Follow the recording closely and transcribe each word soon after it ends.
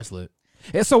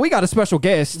And so we got a special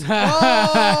guest.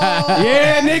 Oh.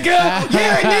 Yeah, nigga.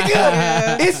 Yeah, nigga.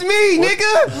 Yeah. It's me,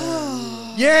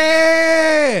 nigga.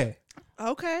 Yeah.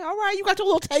 Okay, all right. You got your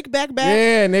little take back.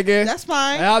 Yeah, nigga. That's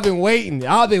fine. I've been waiting,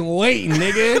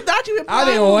 nigga. Thought you I've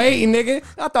been waiting, nigga.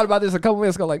 I thought about this a couple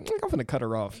minutes ago. Like, I'm finna cut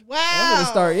her off. Wow. I'm gonna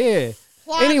start. Yeah.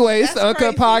 Wow, Anyways, the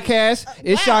Uncut Podcast.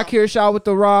 It's wow. Shakir Shaw with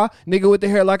the raw nigga with the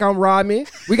hair like I'm Rodman.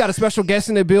 We got a special guest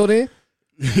in the building.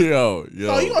 Yo.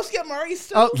 Oh, you gonna skip Maurice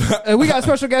too? Oh, and we got a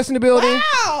special guest in the building.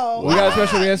 Wow. We got a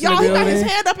special guest in the Y'all, building. he got his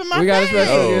hand up in my We got a face.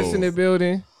 special guest in the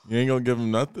building. You ain't gonna give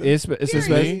him nothing? It's a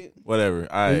special. Period. Whatever.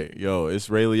 All right, yo, it's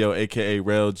Ray Leo, a.k.a.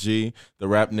 Rail G, the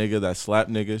rap nigga that slap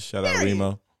niggas. Shout out Period.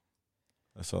 Remo.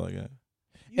 That's all I got.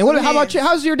 And how about you?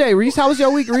 How's your day, Reese? How was your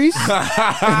week, Reese?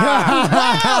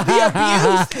 Wow, the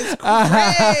abuse is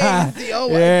crazy. Oh,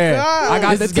 my God. I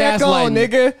got the tech on,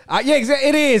 nigga.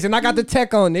 It is. And I got the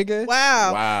tech on, nigga.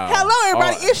 Wow. Hello,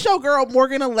 everybody. It's your girl,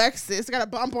 Morgan Alexis. I got to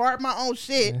bombard my own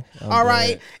shit. All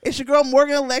right. It's your girl,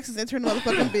 Morgan Alexis. Enter the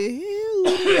motherfucking bill.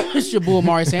 It's your bull,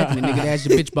 Maurice Anthony, the nigga that has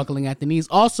your bitch buckling at the knees.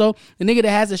 Also, the nigga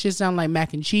that has that shit sound like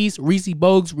mac and cheese, Reese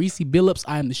Bogues, Reese Billups.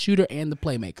 I am the shooter and the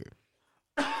playmaker.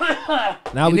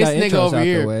 Now and we got this nigga intros over out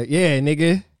here. the way. Yeah,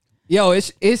 nigga. Yo,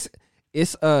 it's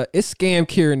Scam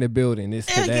Cure in the building. It's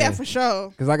today. Yeah, for sure.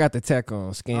 Because I got the tech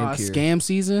on. Scam Cure. Scam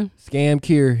season? Scam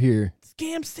Cure here.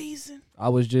 Scam season. I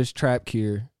was just Trap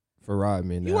Cure for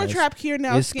Rodman. You were Trap Cure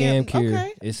now. It's Scam Cure.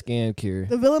 Okay. It's Scam Cure.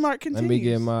 The villain art continues. Let me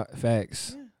get my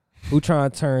facts. Yeah. Who trying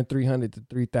to turn 300 to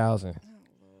 3,000?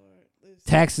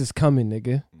 Taxes coming,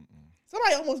 nigga.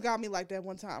 Somebody almost got me like that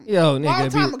one time. Yo, Long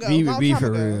nigga, time ago. be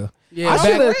for real.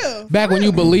 Yeah, back when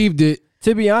you believed it.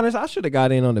 To be honest, I should have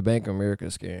got in on the Bank of America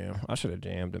scam. I should have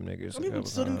jammed them niggas. Some people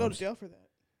still didn't go to jail for that.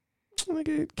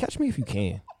 Nigga, catch me if you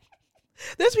can.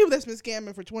 There's people that's been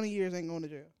scamming for 20 years ain't going to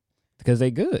jail. Because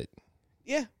they good.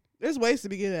 Yeah. There's ways to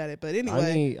be good at it, but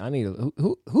anyway. I need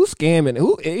who's scamming?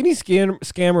 Who any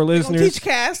scammer listeners? Teach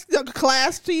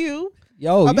class to you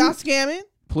about scamming?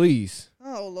 Please.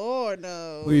 Oh Lord,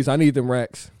 no. Please, I need them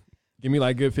racks. Give me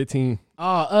like good 15.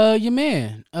 Your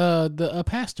man, the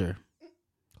pastor.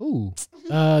 Who?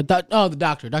 The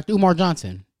doctor, Dr. Umar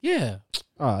Johnson. Yeah.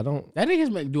 I don't. That nigga's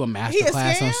do a master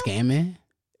class on scamming.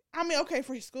 I mean, okay,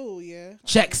 for his school, yeah.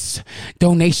 Checks,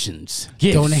 donations,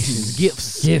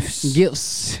 gifts.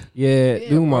 Yeah,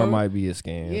 Umar might be a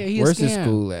scam. Yeah, Where's the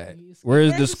school at?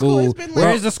 Where's the school?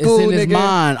 Where's the school, it's in nigga? his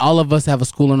mind. All of us have a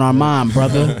school in our mind,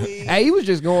 brother. Hey, he was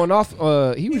just going off.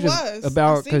 He was just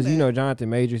about because you know Jonathan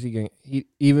Majors. He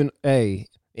even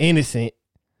innocent,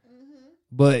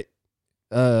 but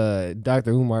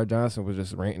Dr. Umar Johnson was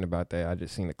just ranting about that. I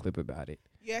just seen a clip about it.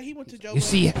 Yeah, he went to Joe. You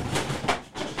see.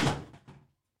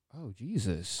 Oh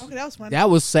Jesus! Okay, that was funny.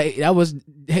 That was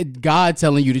God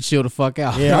telling you to chill the fuck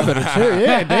out. Yeah, I better chill.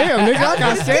 Yeah, damn, nigga, I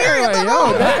got scared. Like,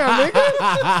 yo, damn, nigga,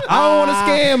 I don't want to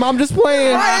scam. I'm just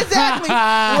playing. Right, exactly.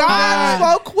 God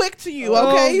spoke quick to you.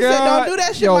 Okay, he said, "Don't do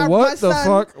that shit." Yo, my what the son.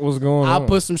 fuck was going on? I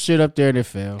put some shit up there that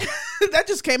fell. That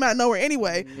just came out of nowhere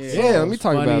anyway. Yeah, let me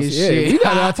talk about shit. We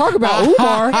gotta talk about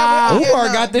Umar.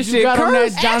 Umar got this shit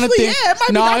cursed. Jonathan.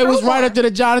 It was right after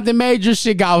the Jonathan Major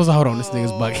shit. God was like, hold on, this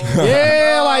nigga's bugging.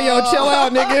 Yeah, like yo, chill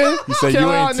out, nigga. You said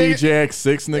you ain't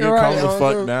TJX6, nigga. Right, Calm the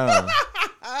fuck down.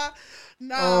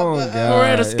 Nah, but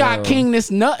Loretta Scott King, this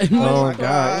nut. Oh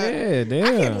God, yeah, damn.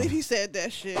 I can't believe he said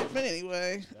that shit. But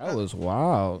anyway, that was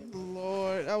wild.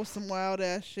 Lord, that was some wild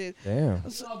ass shit. Damn.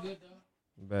 It's all good though.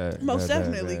 Most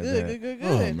definitely. Good.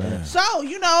 Oh, man. So,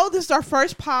 this is our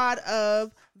first pod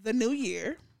of the new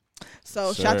year.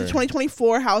 So, shout out to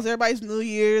 2024. How's everybody's New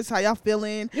Year's? How y'all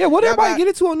feeling? Yeah, what everybody get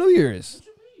into on New Year's?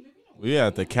 We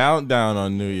at the countdown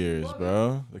on New Year's,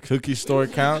 bro. The cookie store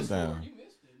countdown.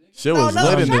 Shit was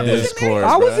lit in the Discord.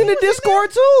 I was in the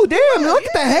Discord too. Damn, look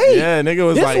at the hate. Yeah, nigga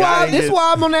was this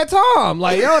why I'm on that Tom.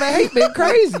 Like, yo, the hate been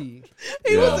crazy.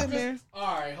 He was in there.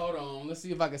 All right, hold on. Let's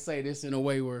see if I can say this in a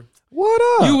way where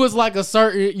what up? You was like a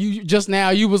certain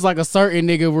you was like a certain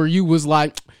nigga where you was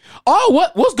like, oh,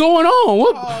 what's going on?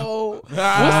 What's this?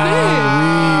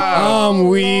 I'm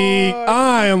weak.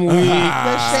 I am weak.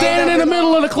 Standing in the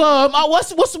middle of the club. Oh, what's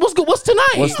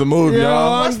tonight? What's the move,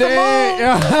 y'all? I'm dead.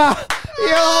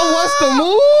 Yo, what's the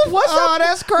move?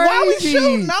 That's crazy. Why we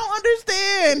shooting? I don't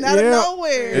understand. Out of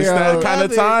nowhere. It's that kind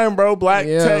of time, bro. Black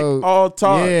tech, all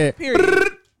talk. Yeah.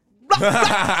 Period.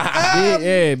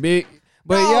 Big.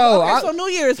 But so New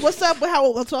Year's, what's up?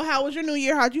 How was your New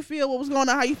Year? How'd you feel? What was going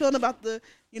on? How you feeling about the,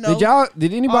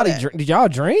 Did anybody drink? Did y'all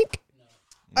drink?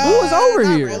 Who was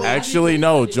over here? Really. Actually,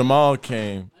 no. Jamal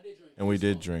came, and we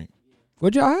did drink.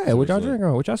 What y'all had? What y'all drink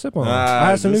on? What y'all sip on? I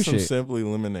had some new shit. Simply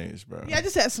lemonades, bro. Yeah, I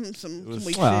just had some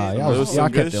weak shit. Y'all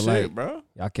kept it light, bro.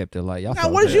 Y'all kept it light. Now,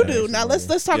 what did you do? Now let's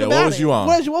talk about it. What was you on?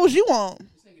 What was you on?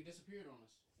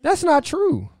 That's not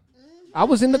true. I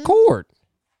was in the court.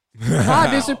 I'd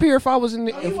disappear if I was in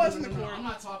the. He was in the court. I'm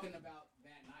not talking about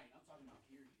that night. I'm talking about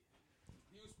period.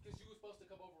 You was supposed to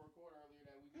come over and record earlier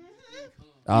that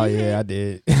week. Oh yeah, I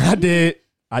did.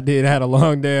 I did. I had a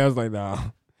long day. I was like, nah.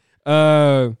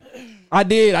 I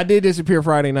did disappear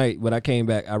Friday night, but I came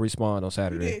back. I respawned on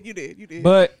Saturday. You did.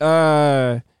 But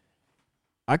I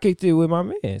kicked it with my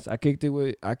mans. I kicked it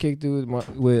with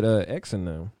X and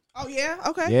them. Oh yeah,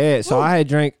 okay. Yeah, so I had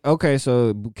drank. Okay,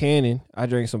 so Buchanan. I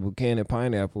drank some Buchanan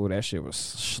pineapple. That shit was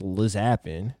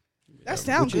zapping. That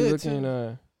sounds good looking,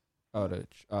 too. Okay,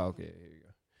 here you go.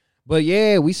 But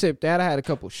yeah, we sipped that. I had a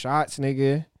couple shots,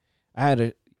 nigga. I had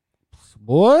a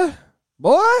boy.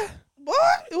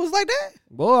 It was like that.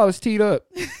 Boy, I was teed up.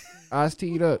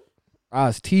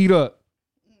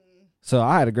 So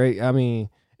I had a great. I mean,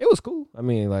 it was cool. I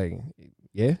mean, like,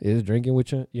 yeah, it was drinking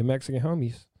with your Mexican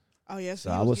homies. Oh yes.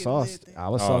 So I was sauced.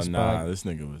 Oh nah, this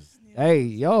nigga was. Hey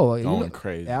yo, going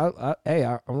crazy. I'm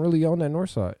really on that north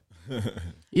side.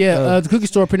 Yeah, the cookie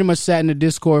store pretty much sat in the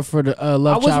Discord for the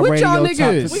Love Child Radio. Y'all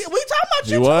niggas. We talking about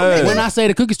you. Was. When I say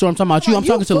the cookie store, I'm talking about you. I'm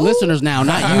talking to the listeners now,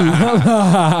 not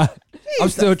you. I'm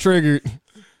still triggered.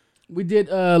 We did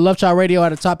Love Child Radio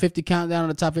at a top 50 countdown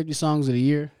of the top 50 songs of the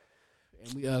year.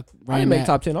 And we I didn't make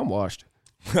top 10. I'm washed.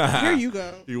 Here you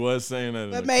go. He was saying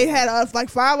that. That made had like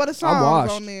 5 other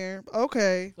songs on there.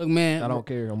 Okay. Look, man. I don't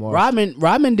care. I'm washed.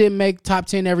 Rodman didn't make top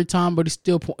 10 every time, but he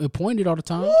still pointed all the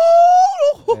time.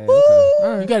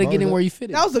 Okay. You got to get in where you fit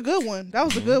it. That was a good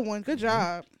one. Good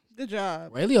job.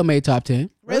 Ray Leo made top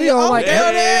 10. Radio like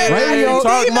Radio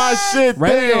talk my shit.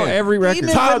 Radio every record.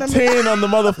 Top 10 on the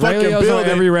motherfucking Radio's building.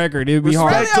 on every record. It would be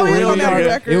hard.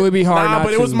 It would be hard. Nah, not but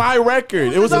to. it was my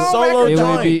record. It was a his own solo record.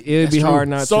 joint. It would be hard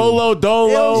not to. Solo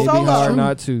dolo. It'd be hard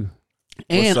not to.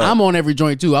 And I'm on every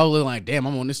joint too. I was looking like, damn,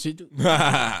 I'm on this shit too.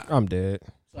 I'm dead.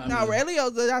 Now,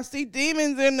 Radio's I see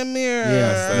demons in the mirror.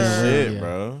 Yeah, that shit,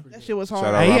 bro. That shit was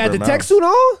hard. Hey, he had the tech suit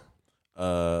on?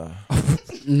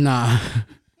 Nah.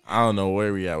 I don't know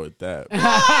where we at with that.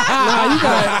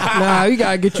 You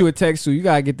gotta get you a tech suit. You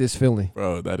gotta get this feeling.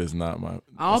 Bro, that is not my.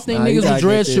 I don't think niggas with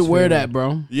dreads should wear that,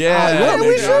 bro. Yeah,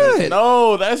 we should.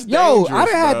 No, that's dangerous, I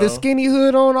done had bro. the skinny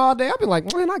hood on all day. I've been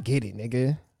like, man, I get it,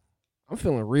 nigga. I'm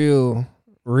feeling real,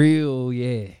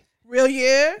 yeah. Real,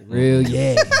 yeah? Real,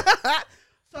 yeah.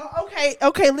 So,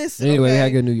 okay, listen. Anyway, had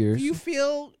a good New Year's. Do you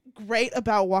feel great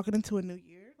about walking into a new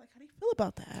year? Like, how do you feel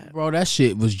about that? Bro, that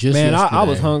shit was just Man, yesterday. I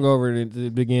was hungover at the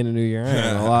beginning of the New Year. I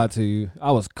ain't gonna lie to you.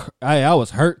 I was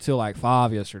hurt till like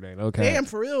 5 yesterday. Okay. Damn,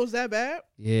 for real? Was that bad?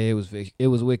 Yeah, it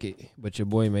was wicked. But your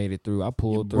boy made it through. I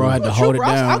pulled through. Bro, I had to hold it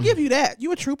down. I'll give you that.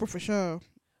 You a trooper for sure.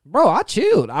 Bro, I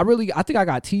chilled. I think I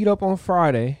got teed up on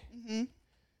Friday. Mm-hmm.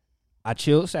 I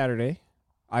chilled Saturday.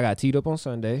 I got teed up on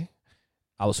Sunday.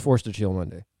 I was forced to chill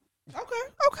Monday. Okay,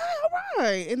 all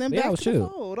right. And then Yeah, I back was to the chill.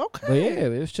 fold. Okay. But yeah,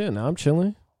 it was chill. Now I'm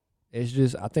chilling. It's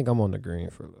just I think I'm on the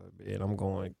green for a little bit. I'm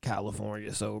going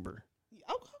California sober.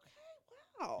 Okay.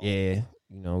 Wow. Yeah,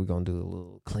 we're gonna do a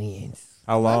little cleanse.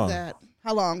 How long? Love that.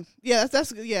 How long? Yeah,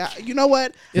 that's good. Yeah, you know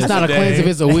what? It's not a cleanse if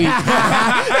it's a week.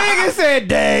 Nigga said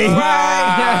day.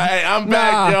 Hey, I'm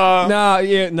back, y'all. Nah.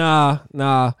 You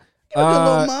do a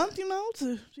little month,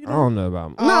 I don't know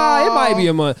about. Nah, it might be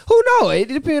a month. Who knows? It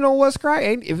depends on what's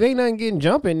cracking. If ain't nothing getting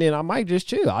jumping, then I might just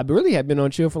chill. I really have been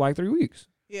on chill for like 3 weeks.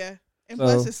 Yeah. And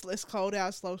plus, it's cold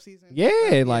out, slow season.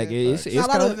 Yeah, like it's a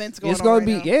lot of events going on. It's gonna right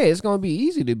be now. it's gonna be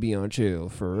easy to be on chill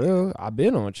for real. I've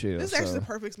been on chill. This is actually the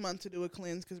perfect month to do a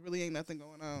cleanse because really ain't nothing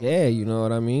going on. Yeah, you know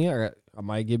what I mean. I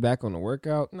might get back on the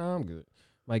workout. No, I'm good.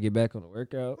 Might get back on the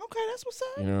workout. Okay, that's what's up.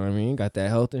 You know what I mean. Got that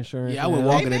health insurance. Yeah, I went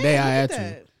walking today. I had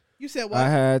to. You said what? I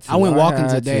had to. I went walking had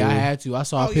today. to. I had to. I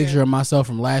saw a picture of myself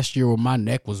from last year where my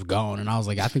neck was gone, and I was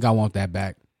like, I think I want that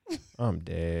back. I'm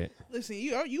dead. Listen,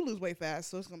 you lose weight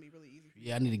fast, so it's gonna be really easy.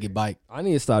 Yeah, I need to get bike. I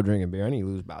need to stop drinking beer. I need to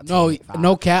lose about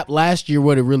No cap. Last year,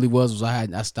 what it really was I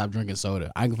stopped drinking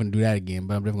soda. I ain't gonna do that again,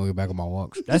 but I'm definitely gonna get back on my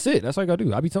walks. That's it. That's all I gotta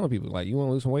do. I be telling people like, you want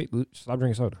to lose some weight, stop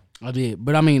drinking soda. I did,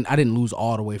 but I mean, I didn't lose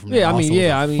all the way from that. Yeah, I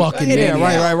mean, fucking yeah, idiot.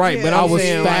 right. Yeah, But I I'm was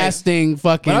saying, fasting,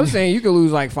 fucking. But I'm saying you could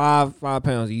lose like 5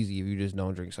 pounds easy if you just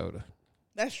don't drink soda.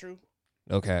 That's true.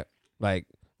 Okay, like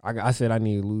I said, I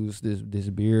need to lose this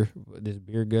beer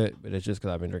gut, but it's just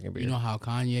because I've been drinking beer. You know how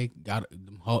Kanye got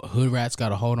hood rats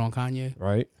got a hold on Kanye,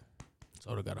 right?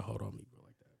 Soda got a hold on me, bro,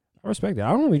 like that. I respect that.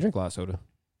 I don't really drink a lot of soda.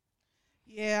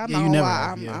 Yeah, I'm Yeah, not you gonna never lie.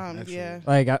 have, yeah, Yeah.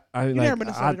 Like I You like, never been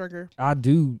a soda drinker. I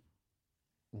do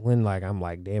when like I'm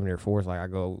like damn near forced, like I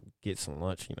go get some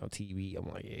lunch, TV.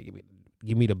 I'm like, yeah,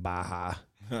 give me the Baja.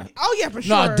 Oh yeah, for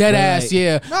sure. No, dead ass,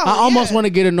 yeah. No, I almost want to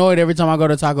get annoyed every time I go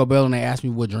to Taco Bell and they ask me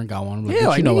what drink I want. I'm like,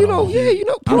 yeah, you know what I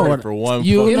want. I want for one.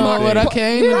 You know what I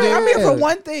came to do. I'm here for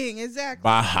one thing, exactly.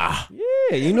 Baja.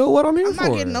 Yeah, you know what I'm here I'm for.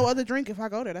 not getting no other drink if I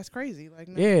go there. That's crazy. Like,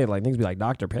 no. Yeah, like niggas be like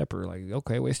Dr. Pepper. Like,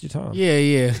 okay, waste your time.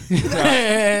 Yeah.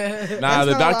 Nah,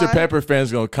 the Dr. Pepper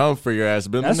fans gonna come for your ass.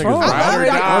 But them That's niggas fine.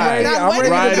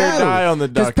 ride or die on the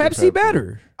Dr. Because Pepsi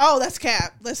better. Oh, that's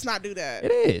cap. Let's not do that.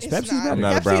 It is. It's Pepsi's not. better. I'm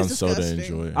not a Pepsi brown is soda disgusting.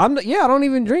 enjoyer. I don't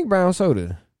even drink brown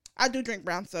soda. I do drink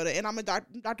brown soda, and I'm a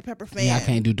Dr. Pepper fan. Yeah, I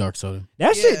can't do dark soda.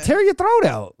 That shit tear your throat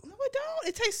out. No, it don't.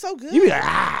 It tastes so good. You be like,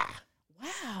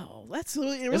 Wow, that's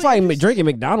really. It's like drinking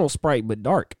McDonald's Sprite but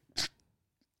dark.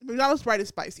 McDonald's Sprite is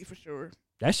spicy for sure.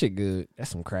 That shit good. That's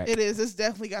some crack. It is. It's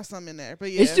definitely got something in there.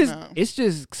 But yeah, It's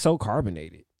just so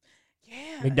carbonated.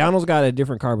 Yeah. McDonald's got a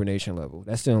different carbonation level.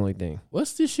 That's the only thing.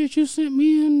 What's this shit you sent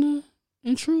me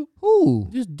in True? Who?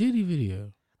 This Diddy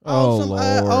video. Oh, some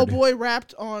Lord. old boy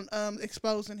rapped on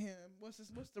exposing him. What's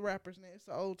the rapper's name? It's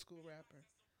the old school rapper.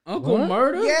 Uncle What?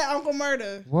 Murder? Yeah, Uncle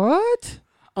Murder. What?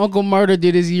 Uncle Murder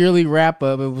did his yearly wrap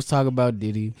up. It was talking about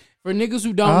Diddy. For niggas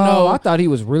who don't Oh, know, I thought he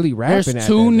was really rapping. there's at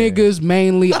two that day. niggas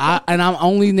mainly, and I'm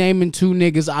only naming two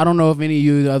niggas. I don't know if any of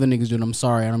you the other niggas do it. I'm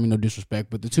sorry, I don't mean no disrespect,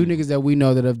 but the two niggas that we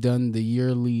know that have done the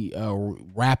yearly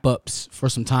wrap ups for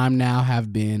some time now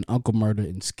have been Uncle Murder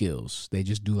and Skills. They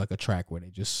just do like a track where they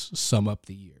just sum up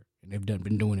the year, and they've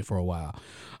been doing it for a while.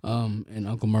 And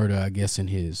Uncle Murder, I guess, in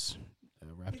his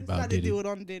rapped He about decided to Diddy. do it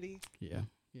on Diddy. Yeah,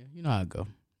 you know how it go.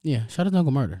 Yeah, shout out to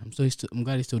Uncle Murder. I'm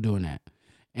glad he's still doing that,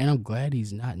 and I'm glad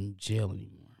he's not in jail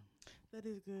anymore. That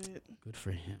is good. Good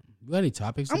for him. You got any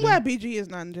topics? I'm today? glad BG is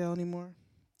not in jail anymore.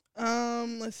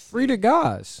 Let's see. Free the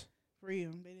guys. Free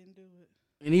him. They didn't do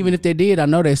it. And even if they did, I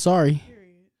know they're sorry.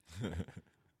 Period.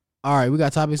 All right, we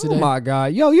got topics today. Oh my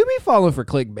God. Yo, you be falling for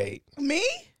clickbait. Me?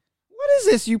 What is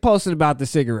this you posted about the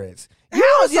cigarettes? You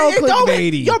How? were so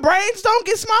clickbaity. Your brains don't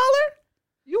get smaller?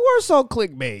 You were so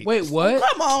clickbait. Wait, what?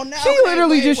 Come on now. She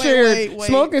literally just shared wait.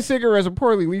 smoking cigarettes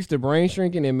reportedly leads to brain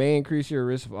shrinking and may increase your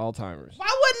risk of Alzheimer's. Why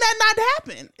wouldn't that not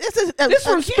happen? This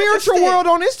from Spiritual World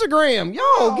on Instagram.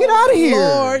 Yo, get out of here.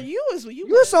 Lord, you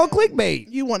were so clickbait.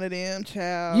 You one of them,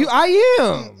 child. I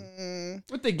am. Mm-mm.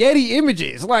 With the Getty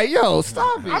images. Like, yo,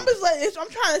 stop it. I'm just like, I'm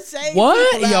trying to say.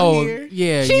 What? Yo, here.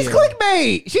 yeah. She's yeah.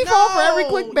 clickbait. She fall for every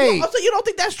clickbait. So you don't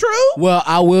think that's true? Well,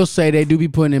 I will say they do be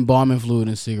putting embalming fluid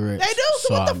in cigarettes. They do.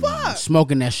 So what the fuck?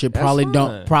 Smoking that shit That's probably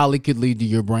fine. could lead to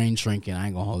your brain shrinking. I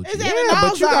ain't gonna hold you. Is that Yeah,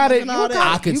 but you Alzheimer's got it. and all that?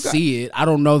 I could see it. I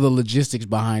don't know the logistics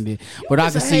behind it, but I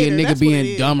just could a see a hater. nigga That's what it being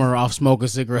is. dumber off smoking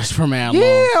cigarettes for man long.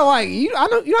 Yeah, like you know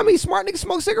how many smart niggas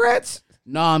smoke cigarettes?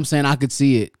 No, I'm saying I could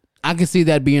see it. I could see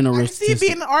that being a I can risk. see it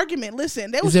being an argument. Listen,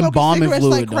 they were It's smoking embalming cigarettes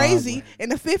fluid, like dog. crazy in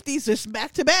the 50s, just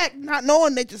back to back, not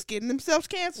knowing they just getting themselves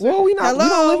cancer. Well, we don't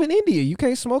Hello? live in India. You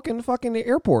can't smoke in the fucking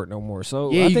airport no more.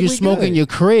 So Yeah, I you think can we smoke good. in your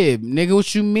crib, nigga.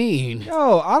 What you mean? It's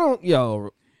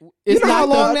It's not how not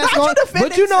long the- that's not going. you defending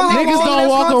But you know how some Niggas long don't that's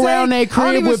walk gonna around take? their I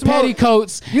don't crib even with smoke.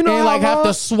 petticoats You know and how like have to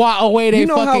long- swat away their You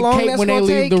know how fucking long cake that's when they gonna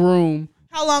leave take? the room.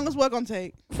 How long is what gonna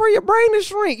take? For your brain to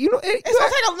shrink. You know, It's gonna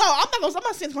take a I'm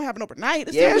not saying it's gonna happen overnight.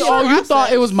 It's Yeah, gonna be a sure. Oh, you process.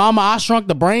 thought it was Mama I Shrunk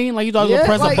the Brain? Like you thought you yeah, would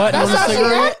press like, a button on that's the how she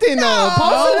cigarette? acting though.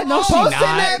 Posting, No, she posting not.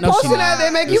 that, No, she posting that, not. they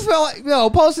make you feel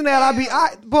like, posting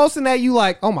that. Posting that. You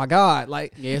like, oh my God,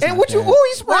 like, Yeah, it's and not what you, that. who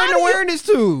you spreading Why do you- awareness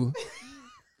to?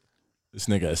 This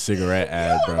nigga a cigarette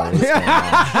ad, bro. What's going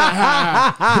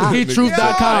on?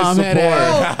 Heattruth.com had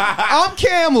that. I'm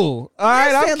Camel. All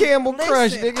right, I'm Listen, Camel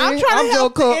Crush, listen, nigga. I'm trying to Joe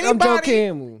help Cook. I'm Joe anybody-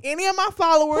 Camel. Any of my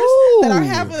followers Ooh. that are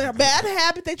having a bad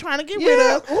habit they trying to get rid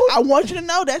Yeah, of, ooh. I want you to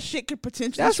know that shit could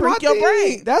potentially That's my shrink your thing.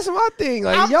 brain. That's my thing.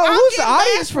 Like, I'm who's the getting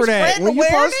audience bashed for that? spreading When you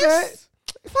post that, awareness.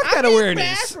 fuck I'm that getting awareness.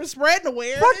 bashed for spreading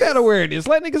awareness. Fuck that awareness.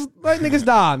 Let niggas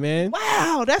die, man.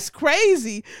 Wow, that's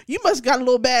crazy. You must got a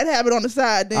little bad habit on the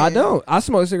side then. I don't. I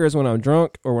smoke cigarettes when I'm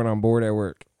drunk or when I'm bored at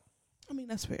work. I mean,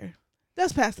 that's fair.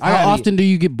 That's past the I gotta How often do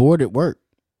you get bored at work?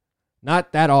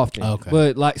 Not that often. Okay.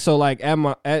 But like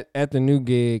at the new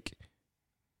gig,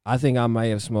 I think I may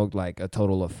have smoked like a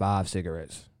total of 5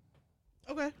 cigarettes.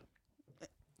 Okay.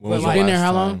 When was But the been there last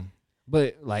how time? long?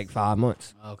 But like 5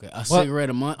 months. Okay, a cigarette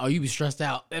a month. Oh, you be stressed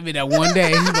out. That'd be that one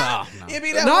day. You be like, oh, no. It'd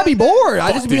be that No, I'd one be day. bored. I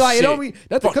Fuck just be this like, it don't shit. be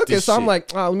that's the Fuck cooking. this So I'm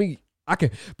shit. like, I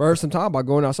can burn some time by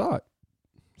going outside.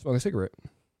 Smoke a cigarette.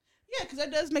 Yeah, because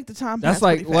that does make the time That's pass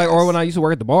like pretty fast. or when I used to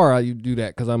work at the bar, I do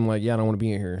that because I'm like, yeah, I don't want to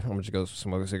be in here. I'm gonna just go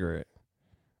smoke a cigarette.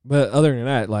 But other than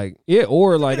that, like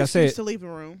or like I said, to leave a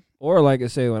room. or like I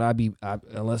said, when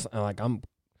unless like I'm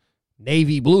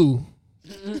navy blue,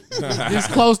 It's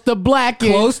close to black.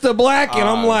 Close to black, and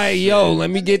I'm like, yo, let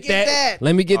me get that.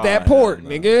 Let me get that port,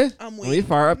 nigga. Let me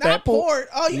fire up that port.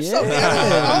 Oh, you so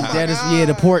That is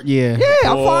the port. Yeah,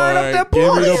 I'm firing up that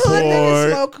port. Give me the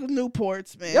port. Smoke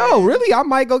Newports, man. Yo, really? I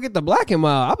might go get the black and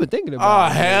mild. I've been thinking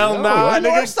about it. Oh, hell no. Nah,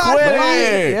 nigga, quit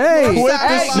it. Hey, Quit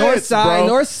the north side, bro.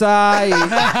 north side.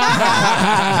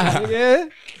 Nigga.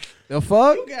 The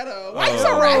fuck? Why you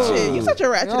so ratchet? You such a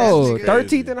ratchet ass nigga.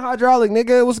 13th and hydraulic,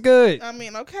 nigga. What's good? I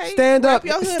mean, okay. Stand up.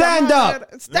 Stand up.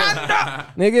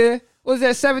 Nigga. What was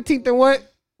that 17th and what?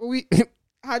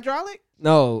 Hydraulic?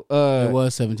 No. it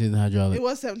was 17th and hydraulic. It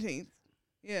was 17th.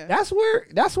 Yeah. That's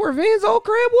where Vin's old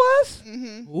crib was?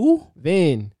 Mm-hmm. Who?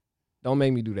 Vin. Don't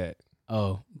make me do that.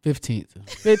 Oh, 15th.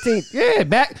 15th. Yeah,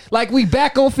 back like we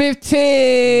back on 15.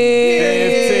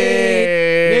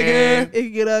 Nigga. It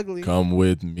can get ugly. Come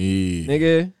with me.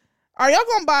 Nigga. Are y'all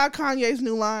gonna buy Kanye's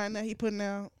new line that he putting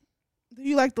out? Do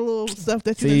you like the little stuff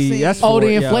that you See, done seen? that's Oh, the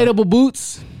inflatable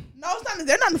boots. No, it's not.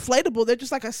 They're not inflatable. They're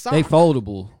just like a sock. They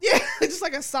foldable. Yeah, it's just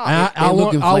like a sock. I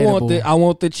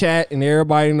want the chat and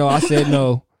everybody to know I said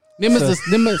no. I just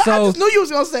knew you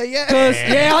was gonna say yeah.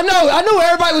 Yeah, I knew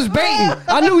everybody was baiting.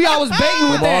 I knew y'all was baiting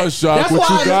with Come that. on, Shock, That's what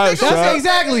why you got, that's Shock?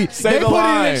 exactly. Say they the put it in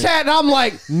line. the chat and I'm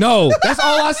like, no. That's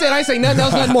all I said. I ain't say nothing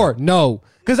else, nothing more. No.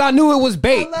 Cause I knew it was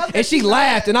bait. And she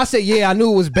laughed and I said, yeah, I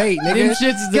knew it was bait.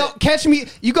 Nigga. Yo, catch me.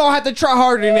 You gonna have to try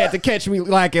harder than that to catch me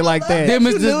like it like that. You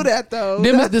knew that though.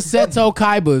 Them is the Seto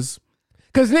Kaibas.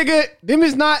 Cause nigga, them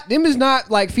is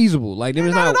not like feasible. Like them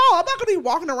is not not at all. I'm not gonna be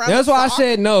walking around. That's why I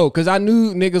said no, because I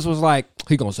knew niggas was like,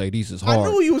 he gonna say these is hard.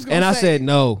 I knew you was gonna and I say said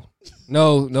no,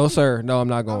 sir, no, I'm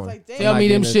not going. like, damn. Tell me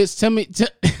them shits. Tell me.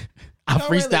 I No,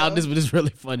 freestyled really, this, but it's really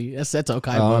funny. That's Seto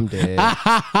Kaiba. Oh, I'm dead.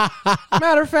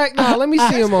 Matter of fact, no. Let me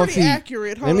see him on feet.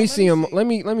 Accurate. Hold Let me on, see him. Let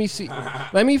me see.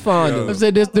 Let me find him. I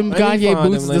said this. Them Let me Kanye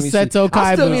find boots. him. The Let me see. Seto Kaiba.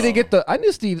 I still need to get the.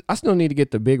 I still need to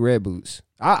get the big red boots.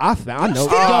 I know. Don't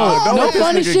no let this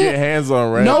funny nigga shit. get hands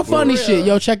on rap. No funny shit.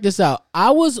 Yo, check this out. I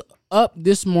was up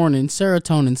this morning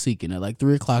serotonin seeking at like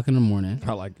 3:00 in the morning.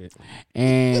 I like it.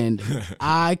 And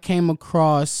I came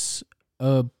across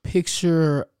a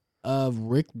picture of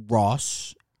Rick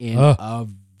Ross in a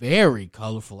very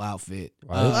colorful outfit.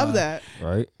 Right. I love that.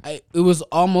 Right. It was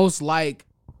almost like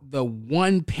the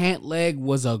one pant leg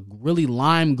was a really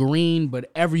lime green,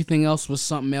 but everything else was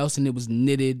something else, and it was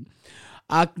knitted.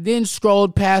 I then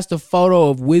scrolled past a photo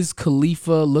of Wiz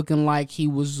Khalifa looking like he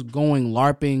was going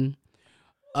LARPing.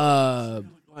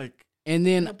 And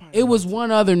then it was one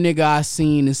other nigga I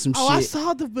seen in some shit. I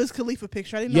saw the Wiz Khalifa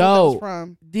picture. I didn't know where that was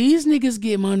from. These niggas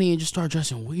get money and just start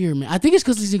dressing weird, man. I think it's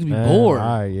because these niggas be bored.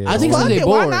 Yeah. I think it's because they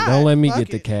bored. Don't let me get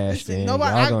the cash, man. Y'all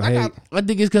gonna hate. I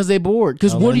think it's because they bored.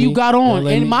 Because Don't what let do you me- got don't on?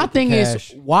 let And me my get the thing is,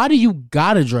 cash. why do you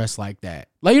gotta dress like that?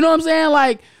 Like, you know what I'm saying?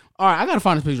 Like, all right, I gotta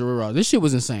find this picture of Rick Ross. This shit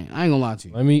was insane. I ain't gonna lie to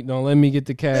you. Don't let me get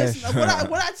the cash.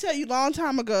 Listen, what I tell you long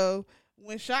time ago,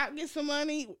 when Shock gets some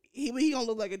money, he gonna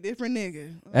look like a different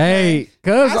nigga. Okay? Hey,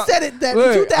 cuz I said it that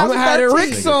look, 2013. I'm gonna have a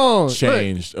Rick song.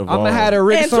 Changed. I'm gonna have a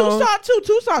Rick And song.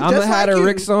 Tucson, I'm gonna have a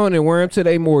Rick song and wear him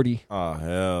today, Morty. Oh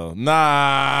hell, nah.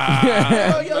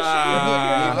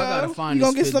 I I gotta find You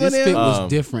this gonna get fit. some of This them? fit was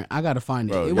different. I gotta find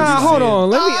it. Bro, It was Nah, hold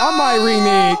on. I might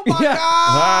remake. Oh my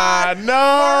Ah, God.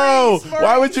 no. Maurice.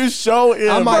 Why would you show him?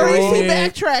 I might bro? Maurice, he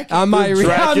renege. backtracking. I might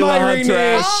Dracula Hunter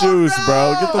ass Oh, shoes, no.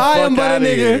 bro. Get the I am fuck but a out of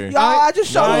nigga. here. Y'all, I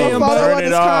just showed I you a am photo burn of it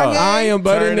this off. Kanye. I am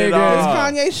but a Turn it nigga.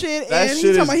 off. This Kanye shit. That and shit he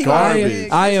is talking about he garbage.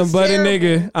 garbage. I am This but is a terrible.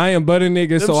 nigga. I am but a nigga.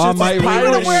 Them So I shits might is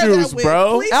pirate Wear remake. that shoes, wig.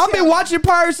 bro. Please I've been tell me. watching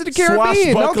Pirates of the Caribbean.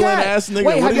 No Swashbuckling cap. ass nigga. Wait,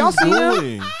 what have are y'all you seen them?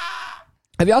 doing?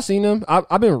 Have y'all seen them? I've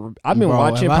been Bro,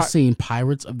 watching. have I seen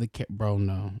Pirates of the Bro,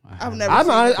 no. I've never I seen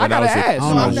it. gotta I was- ask. I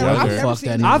don't I've know never- what I've the never fuck seen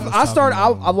that it. nigga was I started.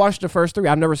 talking about. I watched the first three.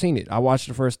 I've never seen it. I watched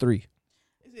the first three.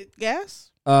 Is it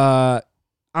gas?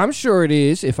 I'm sure it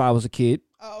is. If I was a kid,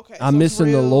 Oh, okay. I'm So it's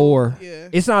missing the real- lore. Yeah.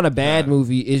 It's not a bad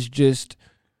movie. It's just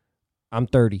I'm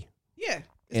 30, Yeah. It's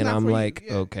and not I'm for you. like,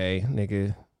 Yeah. okay,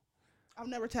 nigga, I've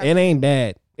never tapped it ain't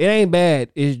bad. It ain't bad.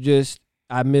 It's just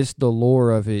I missed the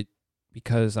lore of it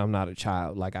because I'm not a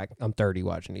child. Like I'm 30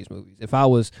 watching these movies. If I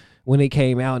was when it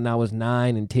came out and I was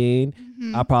 9 and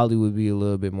 10, I probably would be a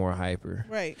little bit more hyper.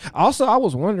 Right. Also, I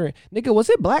was wondering, nigga, was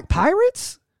it Black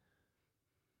Pirates?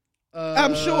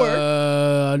 I'm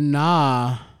sure.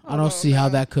 Nah. I don't see how no.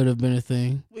 that could have been a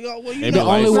thing. Well, you Maybe know,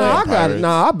 only way- I got it. Pirates.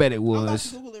 Nah, I bet it I'm about was.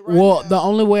 to Google it right Well, now. the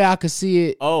only way I could see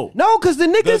it. Oh, No, because the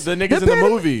niggas, the niggas in the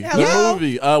movie. Hello? The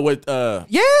movie. With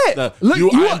Yeah, the, Look, you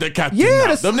you are are- the captain. yeah,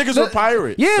 now. the- Them niggas the- were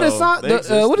pirates. yeah. so they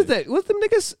What is existed. that? What's them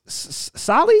niggas?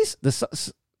 Somalis?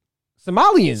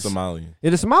 Somalians. Somalian. Yeah,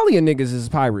 the Somalian niggas is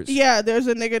pirates. Yeah, there's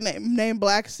a nigga named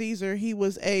Black Caesar. He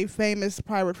was a famous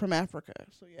pirate from Africa.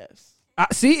 So yes.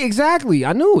 See, exactly.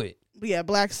 I knew it. Yeah,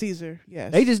 Black Caesar.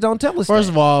 Yes. They just don't tell us. First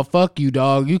of all, fuck you,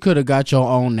 dog. You could have got your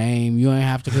own name. You ain't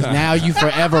have to, because now you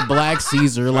forever Black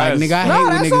Caesar. Like, nigga, I hate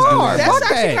when niggas hard. do that.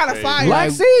 That's actually kind of fire.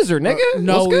 Black Caesar, nigga.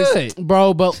 No, what's good?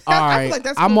 Bro, but all right. like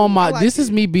that's I'm cool. on my, like this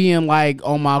is me being like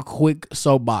on my quick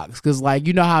soapbox. Because, like,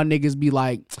 you know how niggas be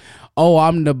like, oh,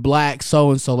 I'm the black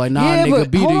so-and-so. Like, nah, yeah, nigga,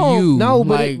 be the you. No,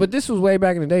 but like, but this was way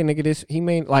back in the day, nigga. This, he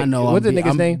mean, like, I know, what's the nigga's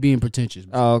I'm name? being pretentious.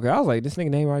 Oh, okay. I was like, this nigga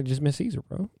name already just meant Caesar,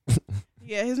 bro.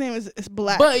 Yeah, his name is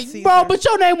Black But Caesar. bro, but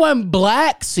your name wasn't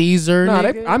Black Caesar. No,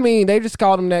 nigga. they just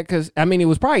called him that because it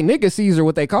was probably nigga Caesar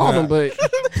what they called him, but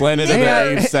Planet of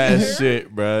the Apes ass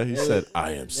shit, bro. He said,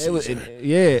 "I am Caesar."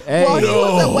 Yeah, hey, Well, he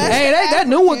was a West that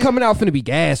new one coming out finna be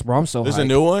gas, bro. I'm so There's hyped. a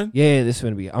new one. Yeah, this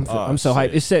finna be. I'm so hyped.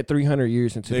 shit. It's set 300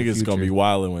 years into the Niggas future. gonna be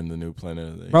wilding when the new Planet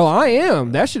of the Apes. Bro, I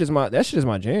am. That shit is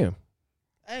my jam.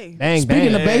 Hey. Bang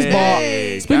Speaking bang. of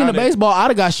baseball, speaking of baseball, I'd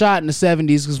have got shot in the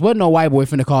 70s because wasn't no white boy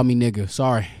finna call me nigga.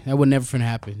 Sorry, that would never finna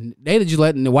happen. They just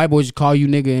letting the white boys just call you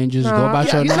nigga and just go about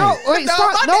your name. No, wait,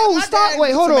 stop. my Stop. dad Wait,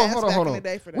 used hold to on. mask back in the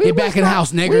day for that. Get back in the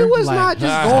house, nigga. We was Like, not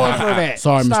just going for that.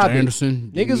 Sorry, Stop Mr. it.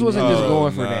 Anderson. Niggas wasn't just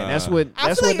going for nah. that. That's I what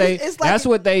feel like they. it's like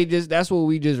That's what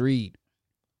we just read.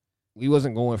 We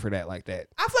wasn't going for that like that.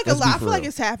 I feel like Let's a be lot. I for feel like real.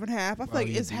 it's half and half. I feel like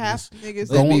it's half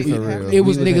niggas. Let's be that for half real. It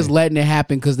was We was niggas in. letting it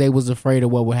happen because they was afraid of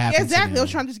what would happen. Yeah, exactly. To They them.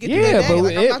 was trying to just get through Yeah, their day. but Like,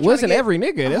 I'm not it trying wasn't to get every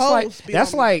nigga. a That's whole like spiel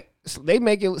that's on like they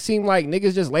make it seem like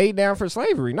niggas just laid down for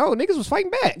slavery. No, niggas was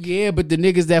fighting back. Yeah, but the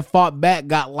niggas that fought back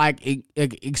got like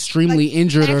extremely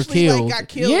injured or actually, like, killed. got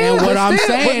killed. Yeah, And what but I'm still,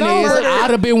 saying but no, is, but- I'd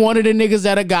have been one of the niggas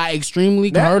that have got extremely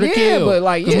hurt or yeah, killed. but,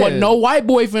 like, Because yeah. no white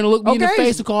boy finna look me in the Okay.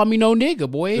 face and call me no nigga,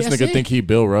 boy. This That's nigga it. think he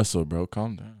Bill Russell, bro.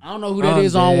 Calm down. I don't know who that I'm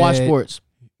is on Watch dead. Sports.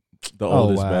 The Oh,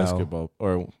 oldest wow. basketball,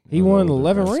 or He one of won the older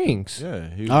 11 basketball- rings. Yeah,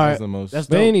 he All right. was the most. That's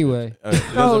But dope. anyway, It no,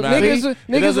 doesn't matter. niggas It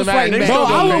was doesn't matter. fighting Niggas back. Bro,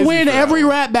 go I would crazy win for every that.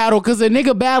 rap battle because a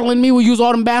nigga battling me would use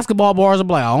all them basketball bars. I'm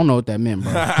like, I don't know what that meant,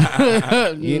 bro.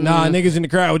 Niggas in the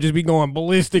crowd would just be going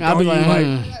ballistic I'll on be you.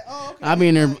 like, I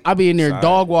be in there Sorry.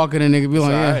 dog walking a nigga, be like,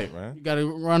 It's yeah, alright, man. you gotta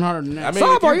run harder than that. I mean,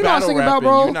 Sidebar, if you're you know what I was battle thinking about, rapping,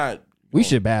 bro? you're not. We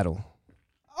should battle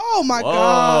Oh my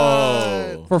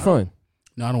god. Whoa. for fun.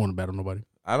 No, I don't want to battle nobody.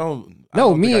 I don't No,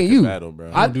 think me I and could you. battle,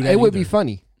 bro. do that It would be either.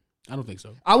 funny. I don't think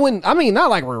so. I wouldn't. I mean, not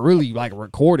like we're really like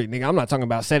recorded, nigga. I'm not talking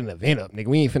about setting an event up, nigga.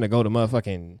 We ain't finna go to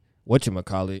motherfucking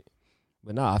whatchamacallit.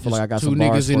 But nah, I feel like I got Two some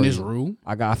bars niggas in for this you. room.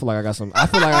 I feel like I got some. I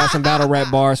feel like I got some battle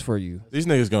rap bars for you. These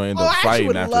niggas gonna end Oh, up I actually fighting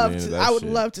would after love the end of to. that I would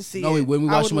shit. love to see No, it. when we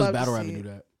I watch would too much love battle to rap see and do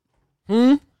it.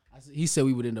 that. He said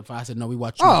we would end up. I said no, we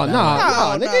watch. Too Oh much no, battle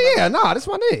rap. no, No, nigga, no. yeah, nah, this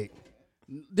my nigga.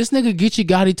 This nigga Geechee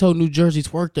Gotti told New Jersey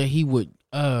Twerk that he would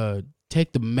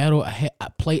take the metal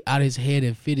plate out his head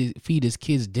and feed his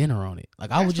kids dinner on it. Like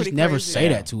I That's would just pretty never crazy. say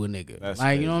that to a nigga. That's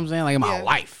like you know what I'm saying? Like in my Yeah.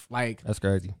 life, like. That's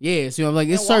crazy. Yeah, so I'm like,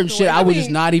 it's And certain walk shit away. I would I just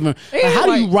mean, not even. Like, yeah, how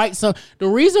do you like- write some? The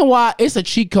reason why it's a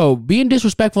cheat code, being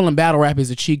disrespectful in battle rap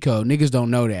is a cheat code. Niggas don't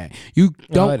know that. You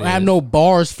don't it have is. no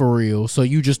bars for real, so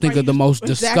you just think Right, of the you- most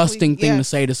exactly, disgusting thing to yes.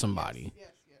 say to somebody.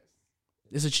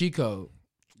 It's a cheat code.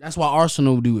 That's why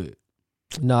Arsenal do it.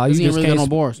 No, Because you he ain't just really can't. got no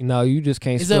bars. No, you just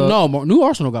can't Is that spell. no? New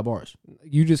Arsenal got bars.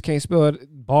 You just can't spell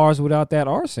bars without that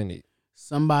arse in it.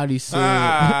 Somebody said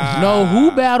Ah. no.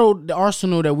 Who battled the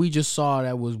Arsenal that we just saw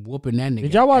that was whooping that nigga?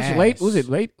 Did y'all watch ass? late? Was it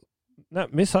late?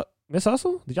 Not Miss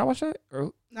Hustle? Did y'all watch that?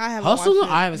 Or, I haven't Hustle? watched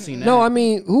it. I haven't seen that. no, I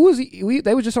mean, who was he?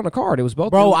 They was just on the card. It was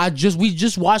both. Bro, of them. we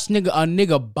just watched a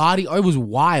nigga body. It was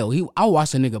wild. I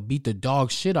watched a nigga beat the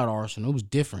dog shit out of Arsenal. It was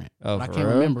different. Oh, But I for can't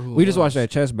real? remember who. We it just was. watched that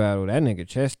chess battle. That nigga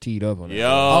chest teed up on it. Yo,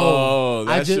 Oh,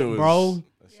 that I just shit was, bro.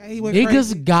 Yeah, he went Niggas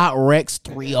crazy. got Rex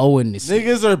 3-0 in this.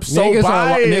 Niggas are so Niggas are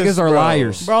biased, niggas are bro.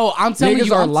 liars. Bro, I'm telling Niggas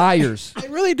you, are liars. They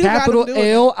really do. Capital got him doing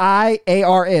it.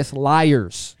 LIARS.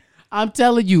 Liars. I'm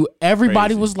telling you,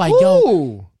 everybody Crazy. was like, yo,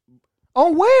 Ooh.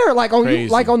 On where? Like on you? Crazy.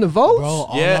 Like on the votes? bro,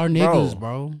 all Yeah, our niggas,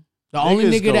 bro. The only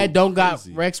Niggas nigga go that don't got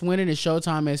crazy. Rex winning is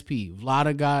Showtime SP.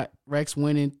 Vlada got Rex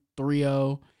winning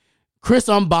 3-0. Chris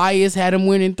Unbiased had him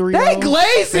winning 3-0. They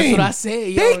glazing. That's what I said.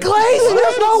 Yo. They glazing.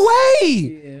 There's no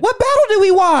way. What battle did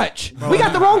we watch? We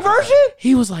got the wrong version?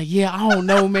 He was like, yeah, I don't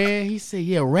know, man. He said,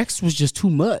 yeah, Rex was just too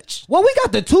much. Well, we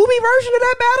got the Tubi version of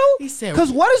that battle? He said-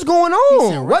 Because what is going He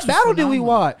said on? Rex What was battle did we phenomenal.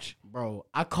 watch? Bro,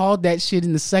 I called that shit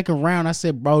in the second round. I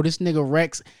said, bro, this nigga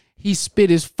Rex, he spit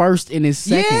his first and his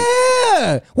second.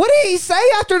 Yeah. What did he say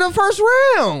after the first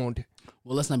round?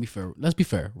 Well, let's not be fair. Let's be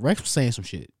fair. Rex was saying some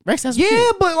shit. Rex has some Yeah,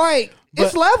 shit. but like,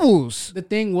 it's But- levels. The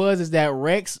thing is that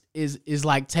Rex is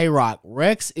like Tay-Rock.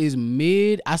 Rex is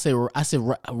mid. I said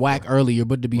whack earlier,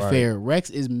 but to be fair, Rex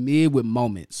is mid with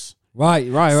moments. Right.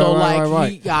 So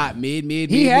like he got mid.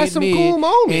 He had some cool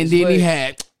moments, and then but- he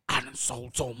had I done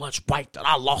sold so much white that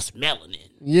I lost melanin.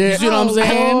 Yeah. You see what I'm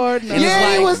saying? Lord, no.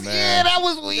 Yeah, like, that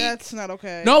was weak. That's not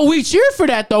okay. No, we cheered for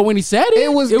that though when he said it.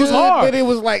 It was hard. but it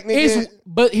was like, nigga.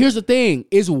 But here's the thing: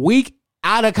 it's weak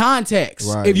out of context.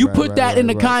 Right, if you right, put right, that in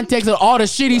the context of all the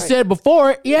shit he said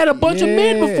before, he had a bunch of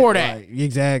men before that. Right,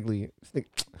 exactly.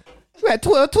 You had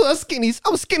 12 skinnies. I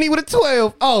was skinny with a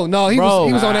 12. Oh no, he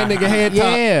was on that nigga head top.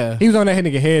 Yeah. He was on that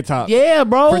nigga head top. Yeah,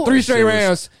 bro. For 3 straight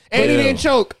rounds. And he didn't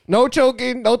choke. No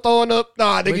choking, no throwing up.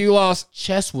 Nah, nigga, you lost.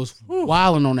 Chest was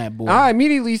wilding on that boy. I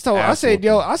immediately told I said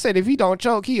if he don't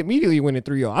choke, he immediately went in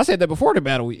 3-0. I said that before the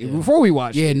battle, before we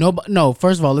watched it. No,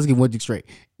 first of all, let's get one thing straight.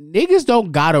 Niggas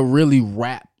don't gotta really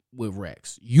rap with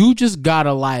Rex. You just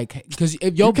gotta because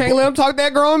if You can't let him talk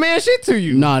that grown man shit to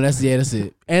you. No, that's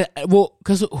it. And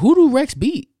because who do Rex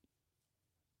beat?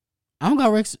 I don't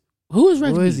got Rex. Who is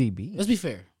Rex? Who is he beat? Let's be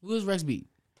fair. Who is Rex beat?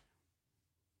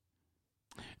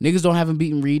 Niggas don't have him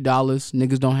beating Reed Dollars.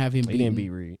 Niggas don't have him beating. He didn't beat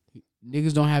Reed.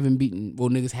 Niggas don't have him beating. Well,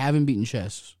 niggas have him beating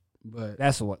Chess. But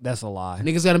that's a lie.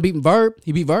 Niggas got him beating Verb.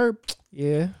 He beat Verb.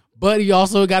 Yeah. But he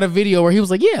also got a video where he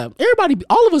was like, yeah,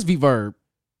 all of us beat Verb.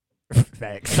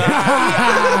 Facts.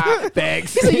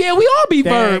 Facts. He said, yeah, we all beat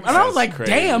Verb. And I was That's like,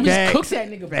 crazy. damn, he just Facts. cooks that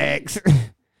nigga. Facts.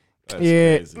 That's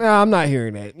Yeah, crazy. no, I'm not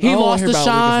hearing that. He I don't lost hear to about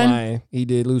Shine. niggas lying. He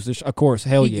did lose to of course,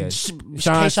 hell yeah.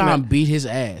 Sean smacked- beat his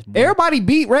ass. Bro. Everybody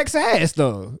beat Rex ass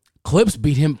though. Clips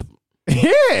beat him.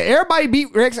 Yeah, everybody beat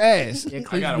Rex ass. Yeah, I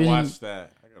Clips gotta beat him. watch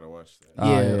that.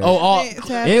 Yeah.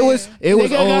 yeah. It was Nigga old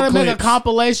gotta make a clips.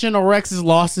 compilation of Rex's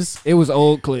losses. It was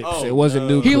old clips. Oh, it wasn't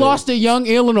no. new. He clips. lost to Young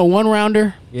Ill in a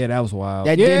 1-rounder. Yeah, that was wild.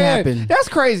 That yeah, did happen. That's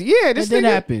crazy. Yeah, That this did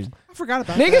nigga, happen. I forgot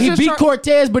about Niggas that. He just beat try-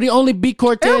 Cortez, but he only beat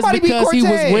Cortez Everybody beat because he was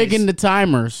Cortez. rigging the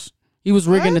timers. He was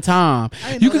rigging What? the time.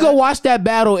 I didn't You know could that. go watch that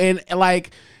battle and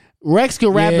Rex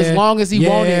could rap as long as he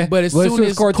wanted, but as soon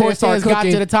as Cortez started got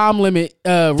cooking- to the time limit,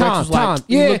 Rex was like,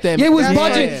 he yeah, looked at me. he was That's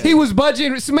budging. right. He was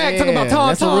budging smack talking about Yeah, Tom.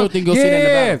 that's a Tom. real thing. Go see that in the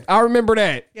Yeah, battle. I remember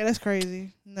that. Yeah, that's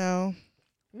crazy. No.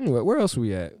 Where else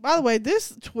we at? By the way,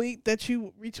 this tweet that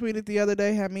you retweeted the other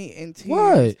day had me in tears.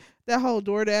 What? That whole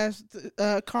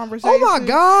DoorDash conversation. Oh my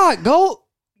God!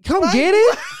 Come What? get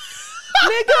it,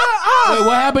 nigga. Wait,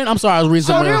 what happened? I'm sorry, I was reading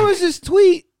So something there else. was this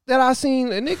tweet that I seen.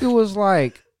 A nigga was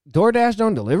like, DoorDash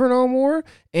don't deliver no more.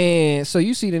 And so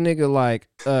you see the nigga like,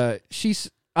 it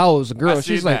was a girl. I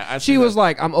She's seen that. I like, she seen was that.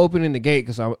 like, I'm opening the gate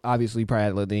because I obviously probably had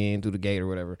to let the in through the gate or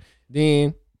whatever.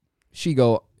 Then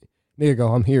nigga go,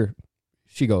 I'm here.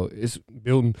 She go, it's